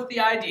came up with the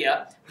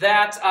idea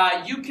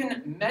that you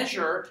can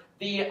measure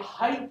the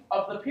height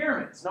of the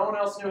pyramids. No one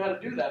else knew how to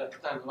do that at the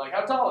time. They're like,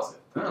 how tall is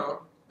it? I don't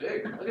know.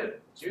 Big. Look at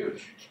it. It's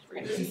huge.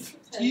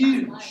 It's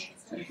huge.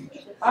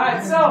 All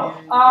right, so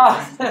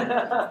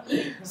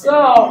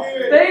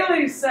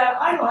Thales said,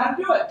 I know how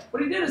to do it.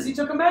 What he did is he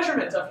took a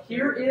measurement of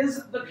here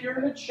is the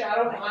pyramid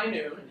shadow at high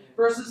noon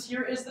versus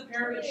here is the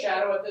pyramid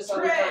shadow at this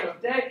other time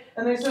of day.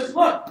 And then he says,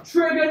 look,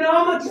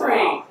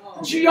 trigonometry,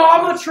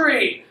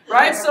 geometry,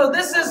 right? So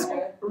this is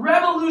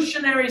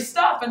revolutionary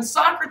stuff, and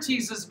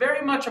Socrates is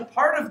very much a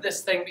part of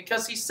this thing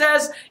because he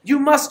says you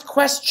must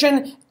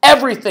question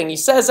everything. He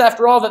says,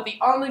 after all, that the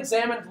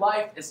unexamined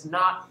life is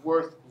not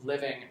worth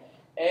living.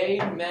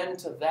 Amen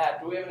to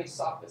that. Do we have any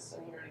sophists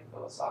in here, any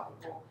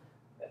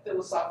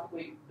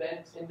philosophically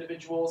bent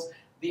individuals?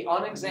 The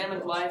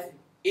unexamined life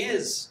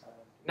is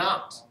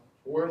not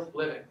worth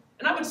living.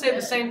 And I would say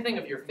the same thing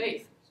of your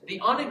faith.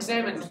 The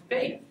unexamined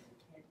faith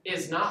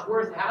is not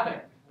worth having.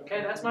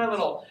 Okay, that's my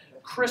little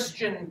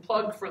Christian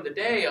plug for the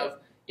day of,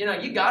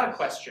 you got to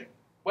question.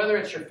 Whether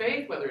it's your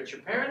faith, whether it's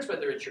your parents,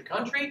 whether it's your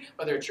country,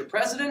 whether it's your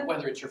president,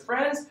 whether it's your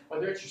friends,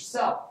 whether it's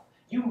yourself.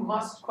 You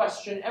must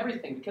question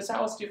everything, because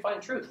how else do you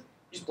find truth?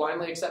 You just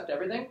blindly accept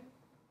everything?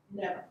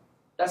 Never.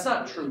 That's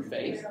not true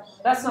faith.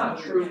 That's not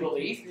true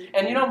belief.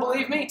 And you don't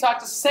believe me? Talk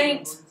to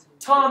Saint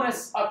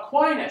Thomas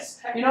Aquinas.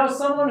 You know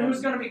someone who's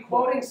going to be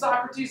quoting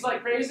Socrates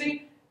like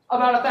crazy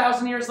about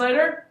 1,000 years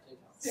later?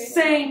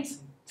 Saint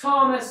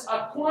Thomas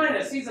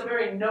Aquinas. He's a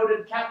very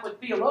noted Catholic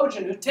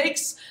theologian who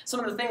takes some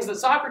of the things that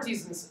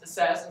Socrates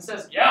says and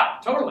says, yeah,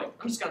 totally.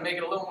 I'm just going to make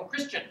it a little more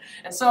Christian.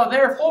 And so,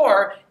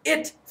 therefore,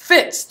 it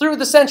fits through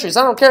the centuries.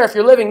 I don't care if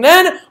you're living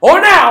then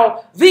or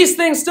now, these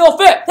things still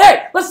fit.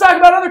 Hey, let's talk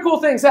about other cool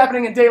things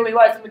happening in daily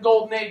life in the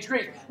Golden Age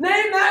Greek.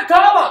 Name that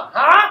column,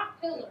 huh?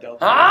 Pillar.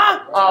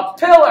 Huh? A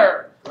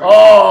pillar. Oh,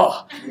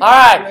 all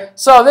right.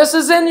 So this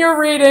is in your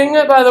reading.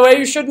 By the way,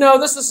 you should know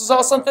this. This is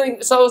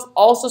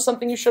also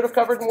something you should have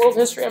covered in world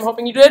history. I'm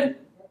hoping you did.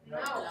 No.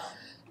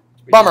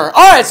 Bummer.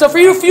 All right. So for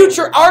you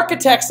future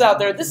architects out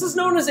there, this is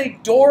known as a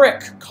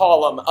Doric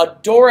column. A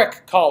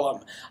Doric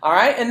column. All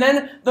right. And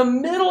then the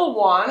middle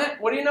one.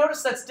 What do you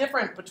notice that's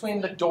different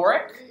between the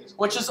Doric,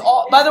 which is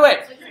all? By the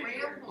way,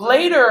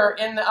 later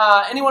in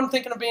anyone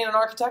thinking of being an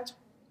architect?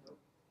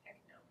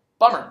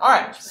 Bummer. All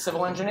right.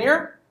 Civil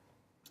engineer.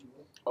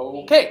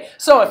 Okay,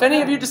 so if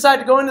any of you decide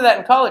to go into that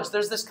in college,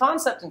 there's this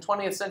concept in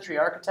 20th century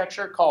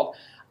architecture called,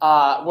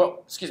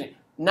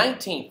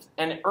 19th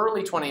and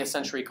early 20th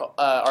century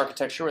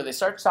architecture, where they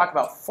start to talk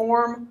about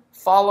form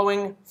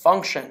following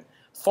function.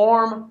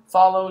 Form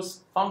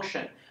follows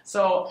function.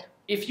 So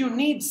if you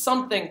need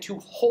something to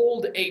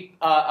hold an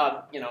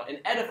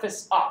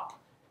edifice up,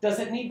 does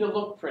it need to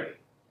look pretty?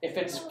 If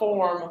its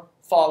form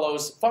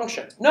follows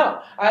function.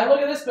 No. All right, look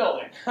at this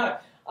building.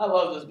 I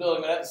love this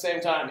building, but at the same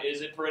time,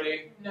 is it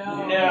pretty?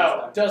 No.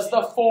 No. Does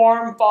the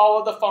form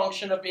follow the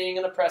function of being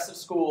an oppressive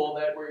school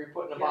where you're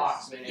put in a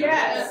box, man?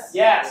 Yes.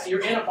 Yes, you're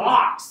in a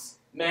box,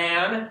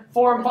 man.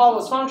 Form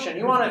follows function.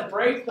 You want to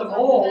break the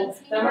mold,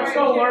 then let's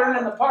go learn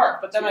in the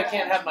park. But then I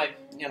can't have my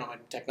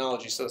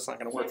technology, so it's not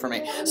going to work for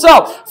me.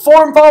 So,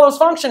 form follows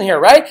function here,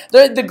 right?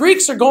 The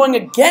Greeks are going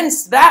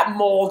against that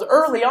mold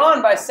early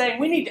on by saying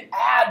we need to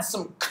add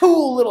some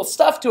cool little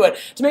stuff to it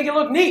to make it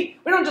look neat.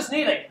 We don't just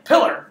need a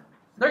pillar.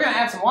 They're going to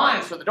add some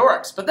lines for the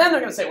Dorics, but then they're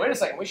going to say, wait a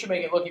second, we should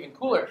make it look even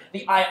cooler.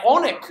 The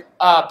Ionic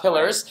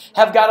pillars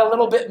have got a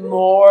little bit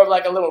more of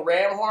like a little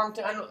ram horn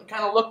kind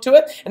of look to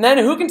it. And then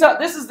who can tell?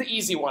 This is the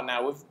easy one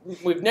now.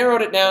 We've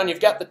narrowed it down. You've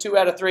got the 2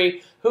 out of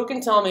 3. Who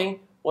can tell me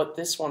what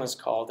this one is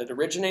called? It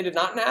originated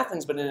not in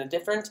Athens, but in a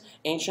different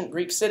ancient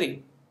Greek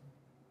city.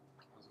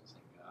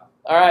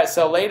 All right,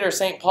 so later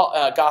St. Paul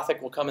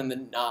Gothic will come in the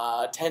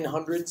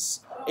 1000s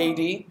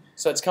AD,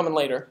 so it's coming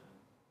later.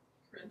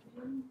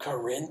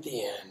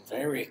 Corinthian.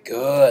 Very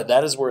good.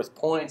 That is worth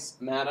points,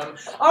 madam.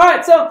 All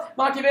right, so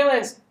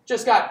Machiavellians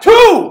just got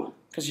 2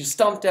 because you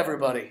stumped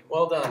everybody.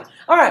 Well done.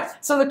 All right,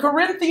 so the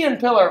Corinthian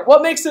pillar,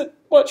 what makes it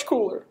much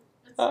cooler?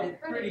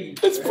 It's pretty.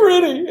 It's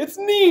pretty. It's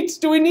neat.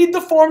 Do we need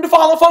the form to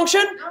follow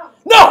function? No.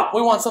 No!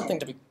 We want something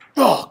to be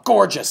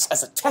gorgeous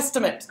as a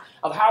testament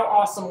of how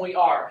awesome we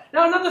are.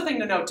 Now, another thing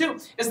to note, too,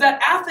 is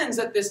that Athens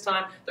at this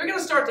time, they're going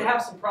to start to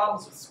have some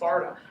problems with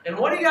Sparta. And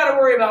what do you got to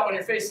worry about when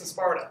you're facing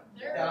Sparta?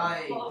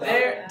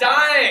 They're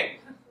dying.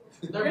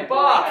 They're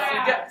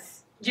buff.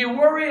 You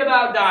worry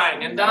about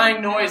dying and dying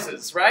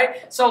noises,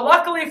 right? So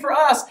luckily for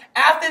us,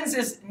 Athens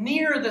is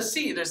near the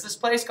sea. There's this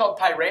place called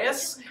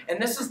Piraeus, and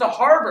this is the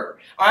harbor.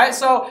 All right,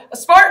 so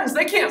Spartans,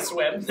 they can't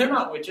swim. They're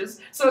not witches.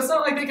 So it's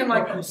not like they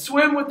can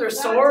swim with their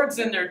swords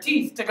in their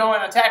teeth to go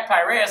and attack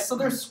Piraeus. So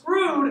they're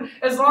screwed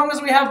as long as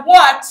we have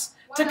what?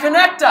 To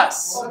connect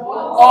us.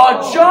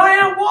 A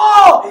giant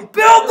wall.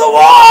 Build the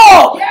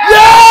wall.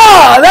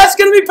 Yeah, that's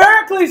going to be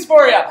Pericles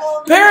for you.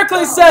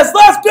 Pericles says,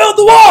 let's build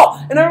the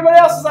wall. And everybody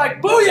else is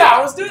like, booyah,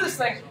 let's do this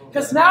thing.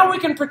 Because now we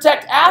can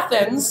protect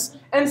Athens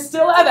and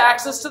still have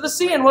access to the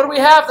sea. And what do we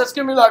have that's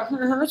going to be like,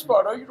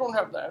 Sparta, you don't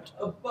have that.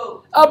 A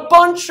boat. A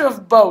bunch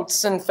of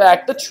boats, in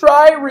fact. The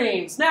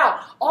triremes. Now,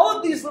 all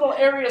of these little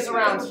areas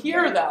around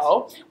here,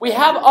 though, we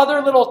have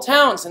other little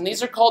towns, and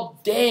these are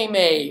called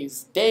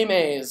demes.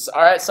 Demes.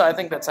 All right, so I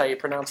think that's how you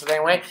pronounce it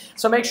anyway.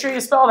 So make sure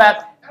you spell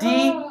that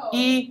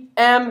D-E-M-E-S.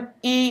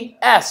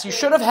 You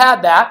should have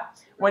had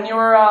that when you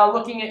were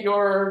looking at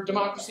your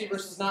democracy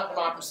versus not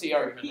democracy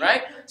argument,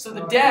 right? So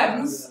the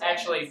Dems,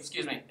 actually,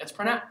 excuse me, it's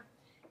pronounced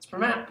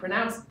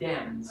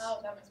Dems,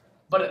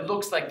 but it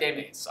looks like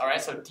Demes, all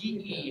right? So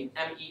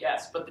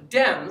D-E-M-E-S. But the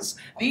Dems,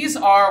 these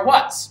are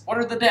what? What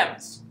are the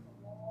Dems?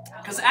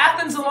 Because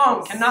Athens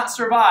alone cannot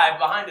survive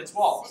behind its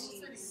walls.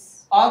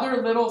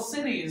 Other little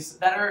cities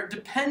that are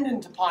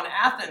dependent upon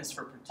Athens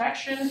for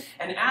protection,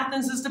 and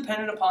Athens is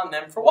dependent upon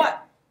them for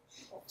what?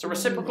 It's a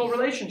reciprocal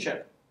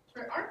relationship.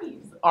 For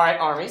armies. All right,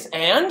 armies.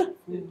 And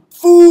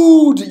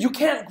food. You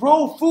can't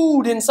grow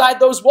food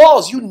inside those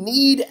walls. You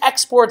need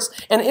exports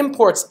and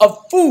imports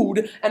of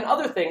food and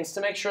other things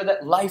to make sure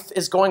that life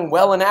is going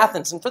well in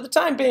Athens. And for the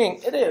time being,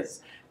 it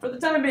is. For the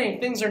time being,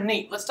 things are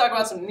neat. Let's talk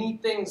about some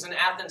neat things in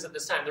Athens at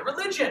this time. The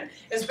religion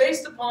is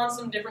based upon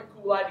some different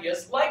cool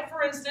ideas, like,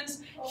 for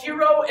instance,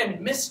 hero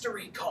and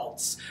mystery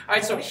cults. All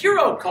right, so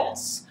hero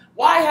cults.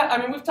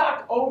 We've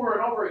talked over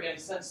and over again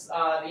since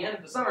the end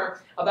of the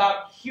summer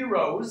about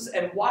heroes,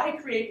 and why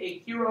create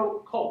a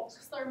hero cult?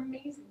 Because they're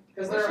amazing.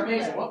 Because they're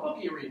amazing. What book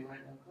are you reading right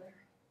now, Claire?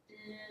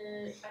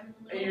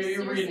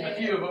 You're reading a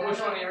few, but which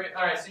one are you reading?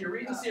 All right, so you're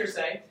reading Circe,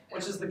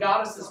 which is the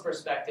goddess's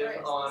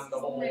perspective on the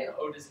whole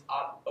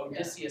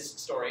Odysseus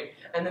story.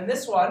 And then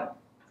this one,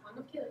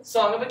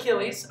 Song of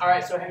Achilles. All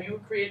right, so have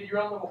you created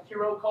your own little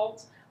hero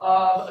cult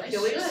of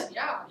Achilles? I should,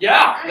 yeah.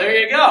 Yeah, there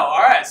you go.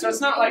 All right, so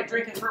it's not like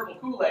drinking purple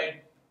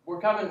Kool-Aid. We're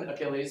coming,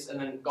 Achilles, and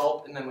then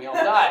gulp, and then we all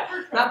die.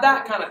 Not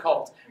that kind of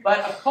cult. But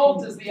a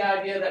cult is the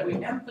idea that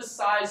we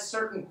emphasize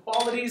certain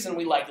qualities, and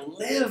we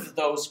live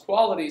those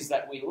qualities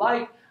that we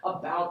like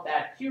about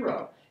that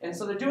hero. And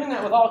so they're doing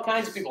that with all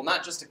kinds of people,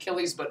 not just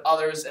Achilles, but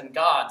others and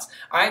gods.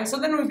 All right, and so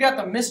then we've got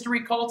the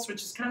mystery cults,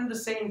 which is kind of the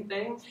same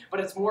thing, but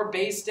it's more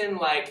based in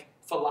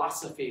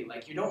philosophy,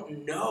 you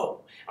don't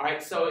know. All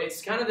right, so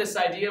it's kind of this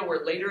idea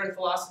where later in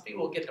philosophy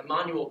we'll get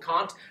Immanuel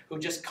Kant, who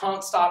just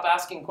can't stop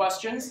asking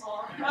questions.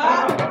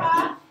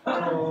 All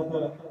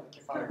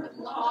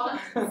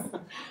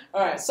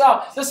right,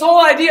 so this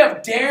whole idea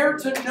of dare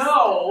to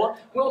know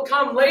will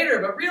come later,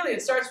 but really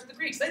it starts with the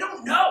Greeks. They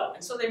don't know,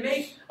 and so they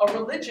make a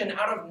religion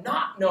out of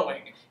not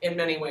knowing in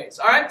many ways.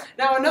 All right,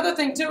 now another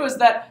thing too is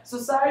that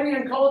society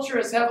and culture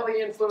is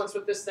heavily influenced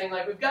with this thing.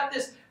 We've got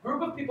this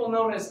group of people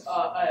known as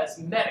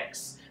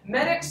medics.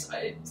 Medics,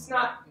 it's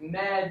not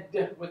med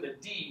with a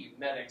D,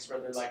 medics, where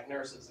they're like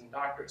nurses and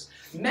doctors.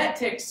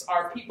 Metics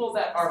are people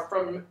that are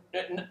from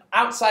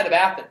outside of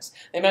Athens.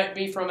 They might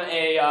be from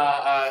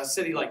a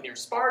city near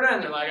Sparta,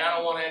 and they're like, I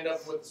don't want to end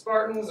up with the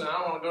Spartans, and I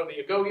don't want to go to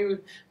the Agoge,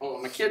 I don't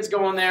want my kids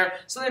going there.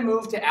 So they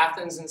move to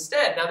Athens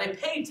instead. Now they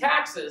pay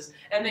taxes,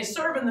 and they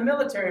serve in the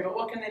military, but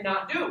what can they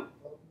not do?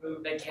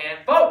 They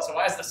can't vote. So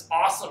why is this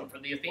awesome for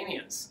the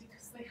Athenians?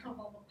 Because they have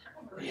all the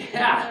power.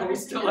 Yeah, we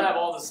still have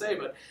all to say,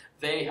 but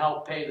they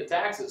help pay the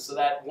taxes. So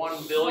that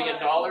 $1 billion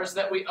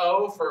that we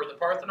owe for the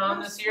Parthenon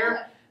this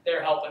year,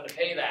 they're helping to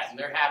pay that, and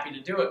they're happy to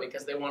do it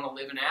because they want to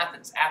live in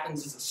Athens.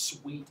 Athens is a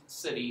sweet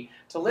city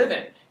to live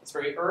in. It's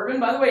very urban.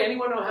 By the way,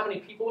 anyone know how many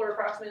people are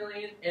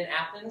approximately in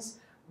Athens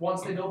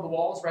once they build the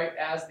walls, right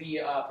as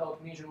the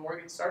Peloponnesian War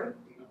gets started?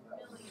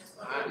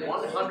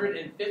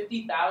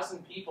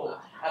 150,000 people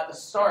at the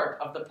start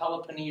of the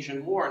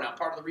Peloponnesian War. Now,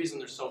 part of the reason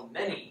there's so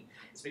many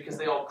is because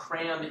they all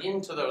cram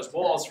into those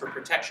walls for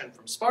protection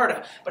from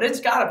Sparta. But it's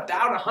got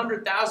about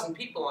 100,000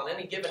 people on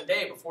any given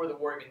day before the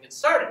war even gets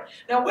started.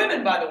 Now,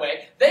 women, by the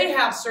way, they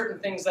have certain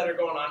things that are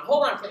going on.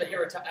 Hold on for the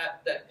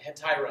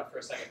hetaira for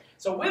a second.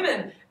 So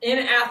women in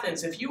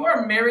Athens, if you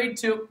are married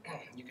to...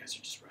 You guys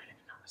are just writing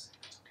and not listening.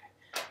 That's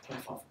okay.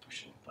 Don't fall for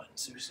pushing the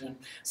buttons too soon.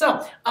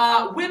 So,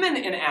 women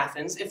in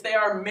Athens, if they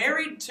are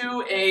married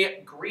to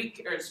a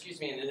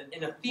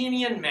an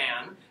Athenian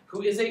man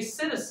who is a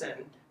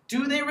citizen,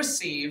 do they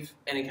receive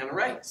any kind of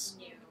rights?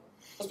 No.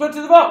 Let's put it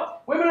to the vote.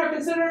 Women are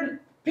considered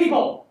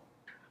people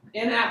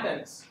in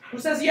Athens. Who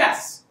says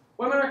yes?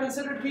 Women are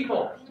considered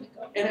people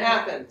in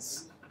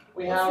Athens.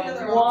 We have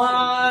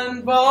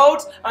one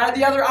vote.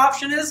 The other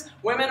option is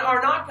women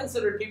are not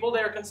considered people. They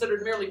are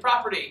considered merely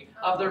property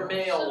of their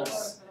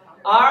males.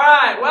 All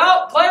right.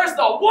 Well, Claire's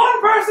the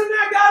one person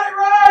that got it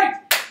right.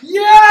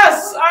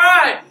 Yes! All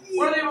right.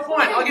 What do they have a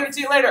point? I'll give it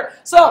to you later.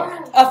 So,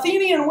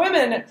 Athenian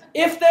women,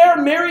 if they're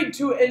married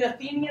to an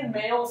Athenian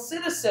male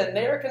citizen,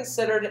 they are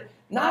considered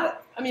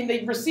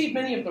they receive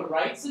many of the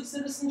rights of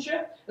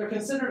citizenship. They're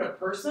considered a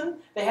person.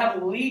 They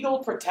have legal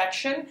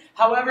protection.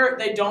 However,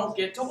 they don't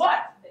get to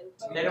what?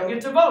 They don't get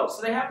to vote.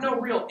 So they have no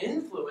real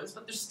influence,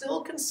 but they're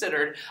still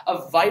considered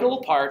a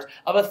vital part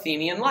of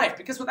Athenian life.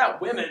 Because without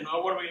women,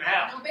 what are we going to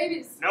have? No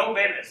babies. No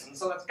babies. And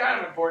so that's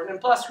kind of important. And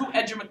plus, who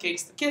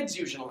educates the kids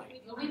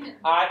usually? Women.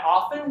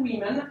 Often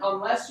women,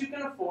 unless you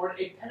can afford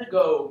a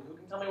pedagogue. Who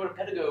can tell me what a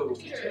pedagogue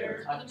is?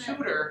 A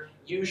tutor,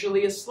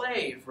 usually a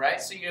slave,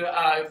 right? So you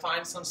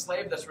find some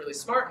slave that's really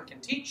smart and can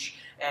teach,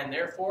 and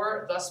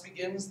therefore, thus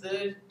begins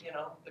the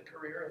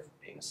career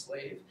of being a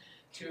slave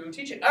to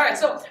teach it. All right,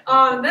 so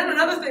then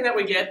another thing that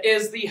we get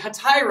is the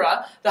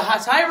hetaira. The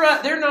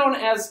hetaira, they're known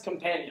as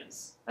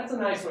companions. That's a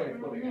nice way of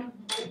putting it.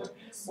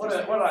 What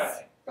are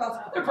they?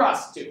 They're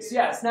prostitutes,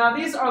 yes. Now,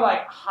 these are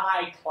like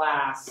high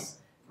class,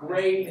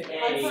 grade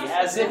A,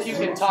 as if you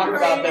can talk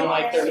about them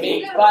like they're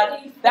meat.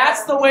 But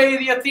that's the way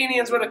the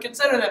Athenians would have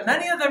considered them.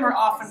 Many of them are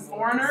often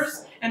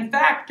foreigners. In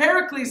fact,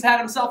 Pericles had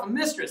himself a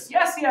mistress.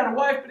 Yes, he had a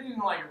wife, but he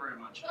didn't like her very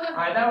much. much. All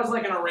right, that was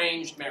like an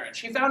arranged marriage.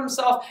 He found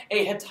himself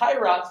a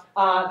hetaira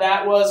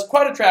that was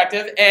quite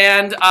attractive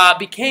and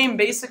became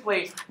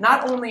basically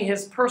not only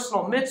his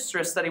personal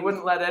mistress that he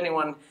wouldn't let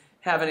anyone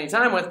have any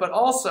time with, but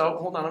also,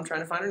 hold on, I'm trying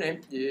to find her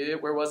name. Yeah,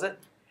 where was it?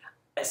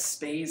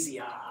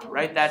 Aspasia.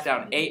 Write that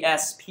down.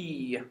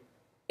 A-S-P-A-S-I-A.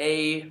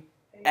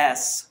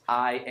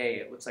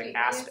 It looks like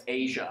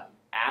Aspasia.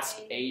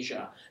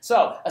 Aspasia.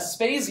 So,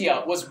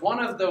 Aspasia was one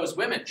of those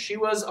women. She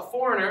was a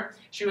foreigner.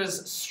 She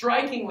was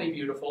strikingly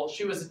beautiful.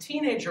 She was a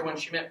teenager when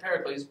she met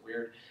Pericles.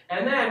 Weird.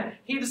 And then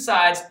he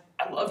decides,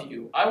 I love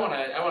you. I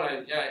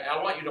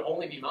want you to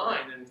only be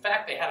mine. And in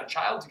fact, they had a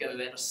child together.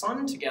 They had a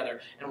son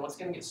together. And what's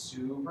going to get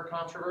super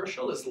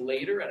controversial is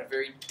later, at a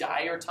very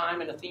dire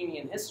time in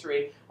Athenian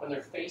history, when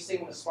they're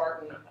facing the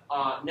Spartan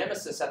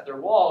nemesis at their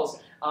walls,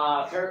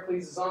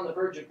 Pericles is on the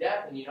verge of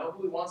death. And you know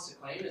who he wants to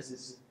claim is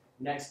his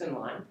next in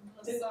line?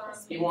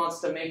 He wants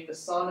to make the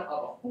son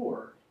of a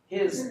whore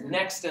his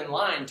next in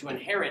line to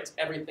inherit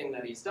everything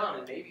that he's done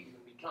and maybe even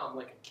become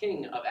like a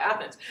king of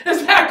Athens.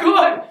 Is that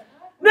good?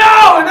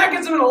 No! And that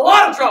gets him in a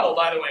lot of trouble,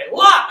 by the way. A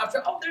lot of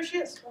trouble. Oh, there she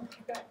is.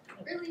 Okay.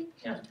 Really?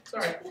 Yeah,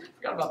 sorry.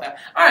 Forgot about that.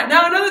 All right,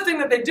 now another thing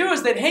that they do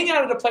is they'd hang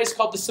out at a place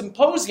called the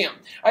symposium.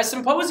 All right,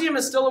 symposium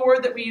is still a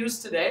word that we use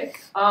today.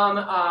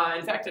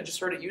 In fact, I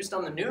just heard it used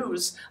on the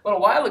news a little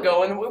while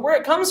ago, and where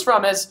it comes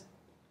from is,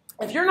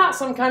 if you're not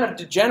some kind of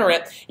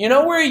degenerate, you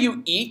know where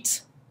you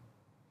eat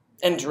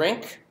and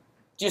drink?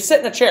 Do you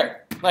sit in a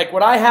chair? Like,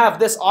 would I have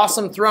this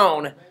awesome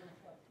throne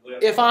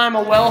if I'm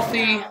a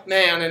wealthy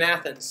man in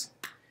Athens?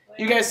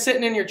 You guys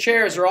sitting in your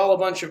chairs are all a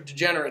bunch of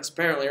degenerates,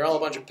 apparently, or all a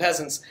bunch of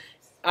peasants.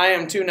 I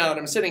am too now that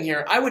I'm sitting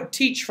here. I would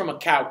teach from a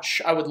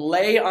couch. I would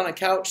lay on a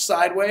couch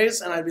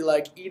sideways, and I'd be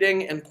like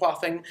eating and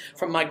quaffing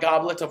from my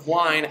goblet of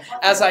wine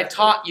as I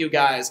taught you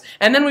guys.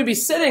 And then we'd be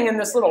sitting in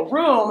this little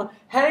room,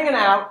 hanging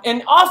out,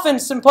 and often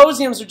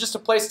symposiums are just a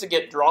place to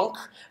get drunk,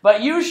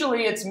 but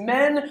usually it's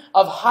men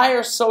of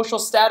higher social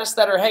status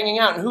that are hanging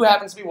out, and who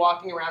happens to be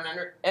walking around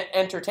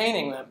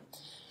entertaining them?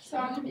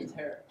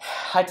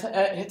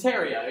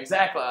 Heteria,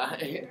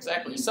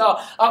 exactly. So,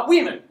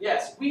 women,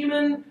 yes,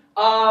 women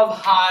of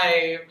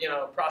high,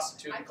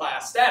 prostitute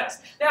class status.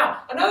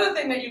 Now, another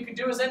thing that you could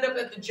do is end up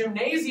at the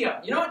gymnasium.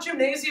 You know what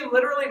gymnasium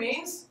literally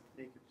means?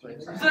 Naked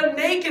place. The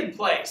naked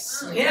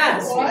place.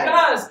 Yes,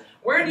 because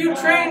where do you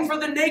train for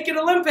the naked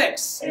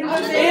Olympics? In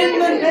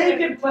the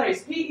naked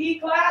place. PE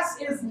class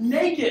is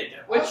naked,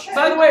 which,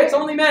 by the way, it's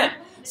only men.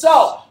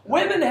 So,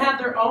 women had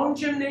their own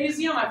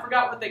gymnasium. I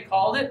forgot what they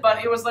called it,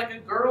 but it was like a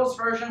girls'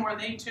 version where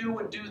they too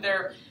would do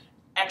their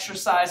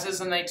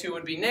exercises and they too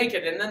would be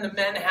naked. And then the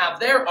men have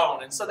their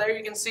own. And so there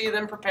you can see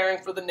them preparing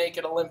for the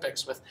naked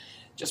Olympics with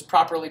just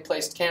properly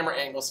placed camera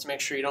angles to make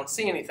sure you don't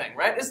see anything,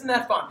 right? Isn't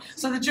that fun?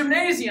 So the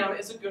gymnasium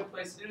is a good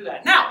place to do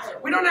that. Now,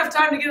 we don't have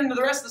time to get into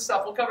the rest of the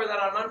stuff. We'll cover that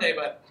on Monday,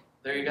 but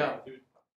there you go.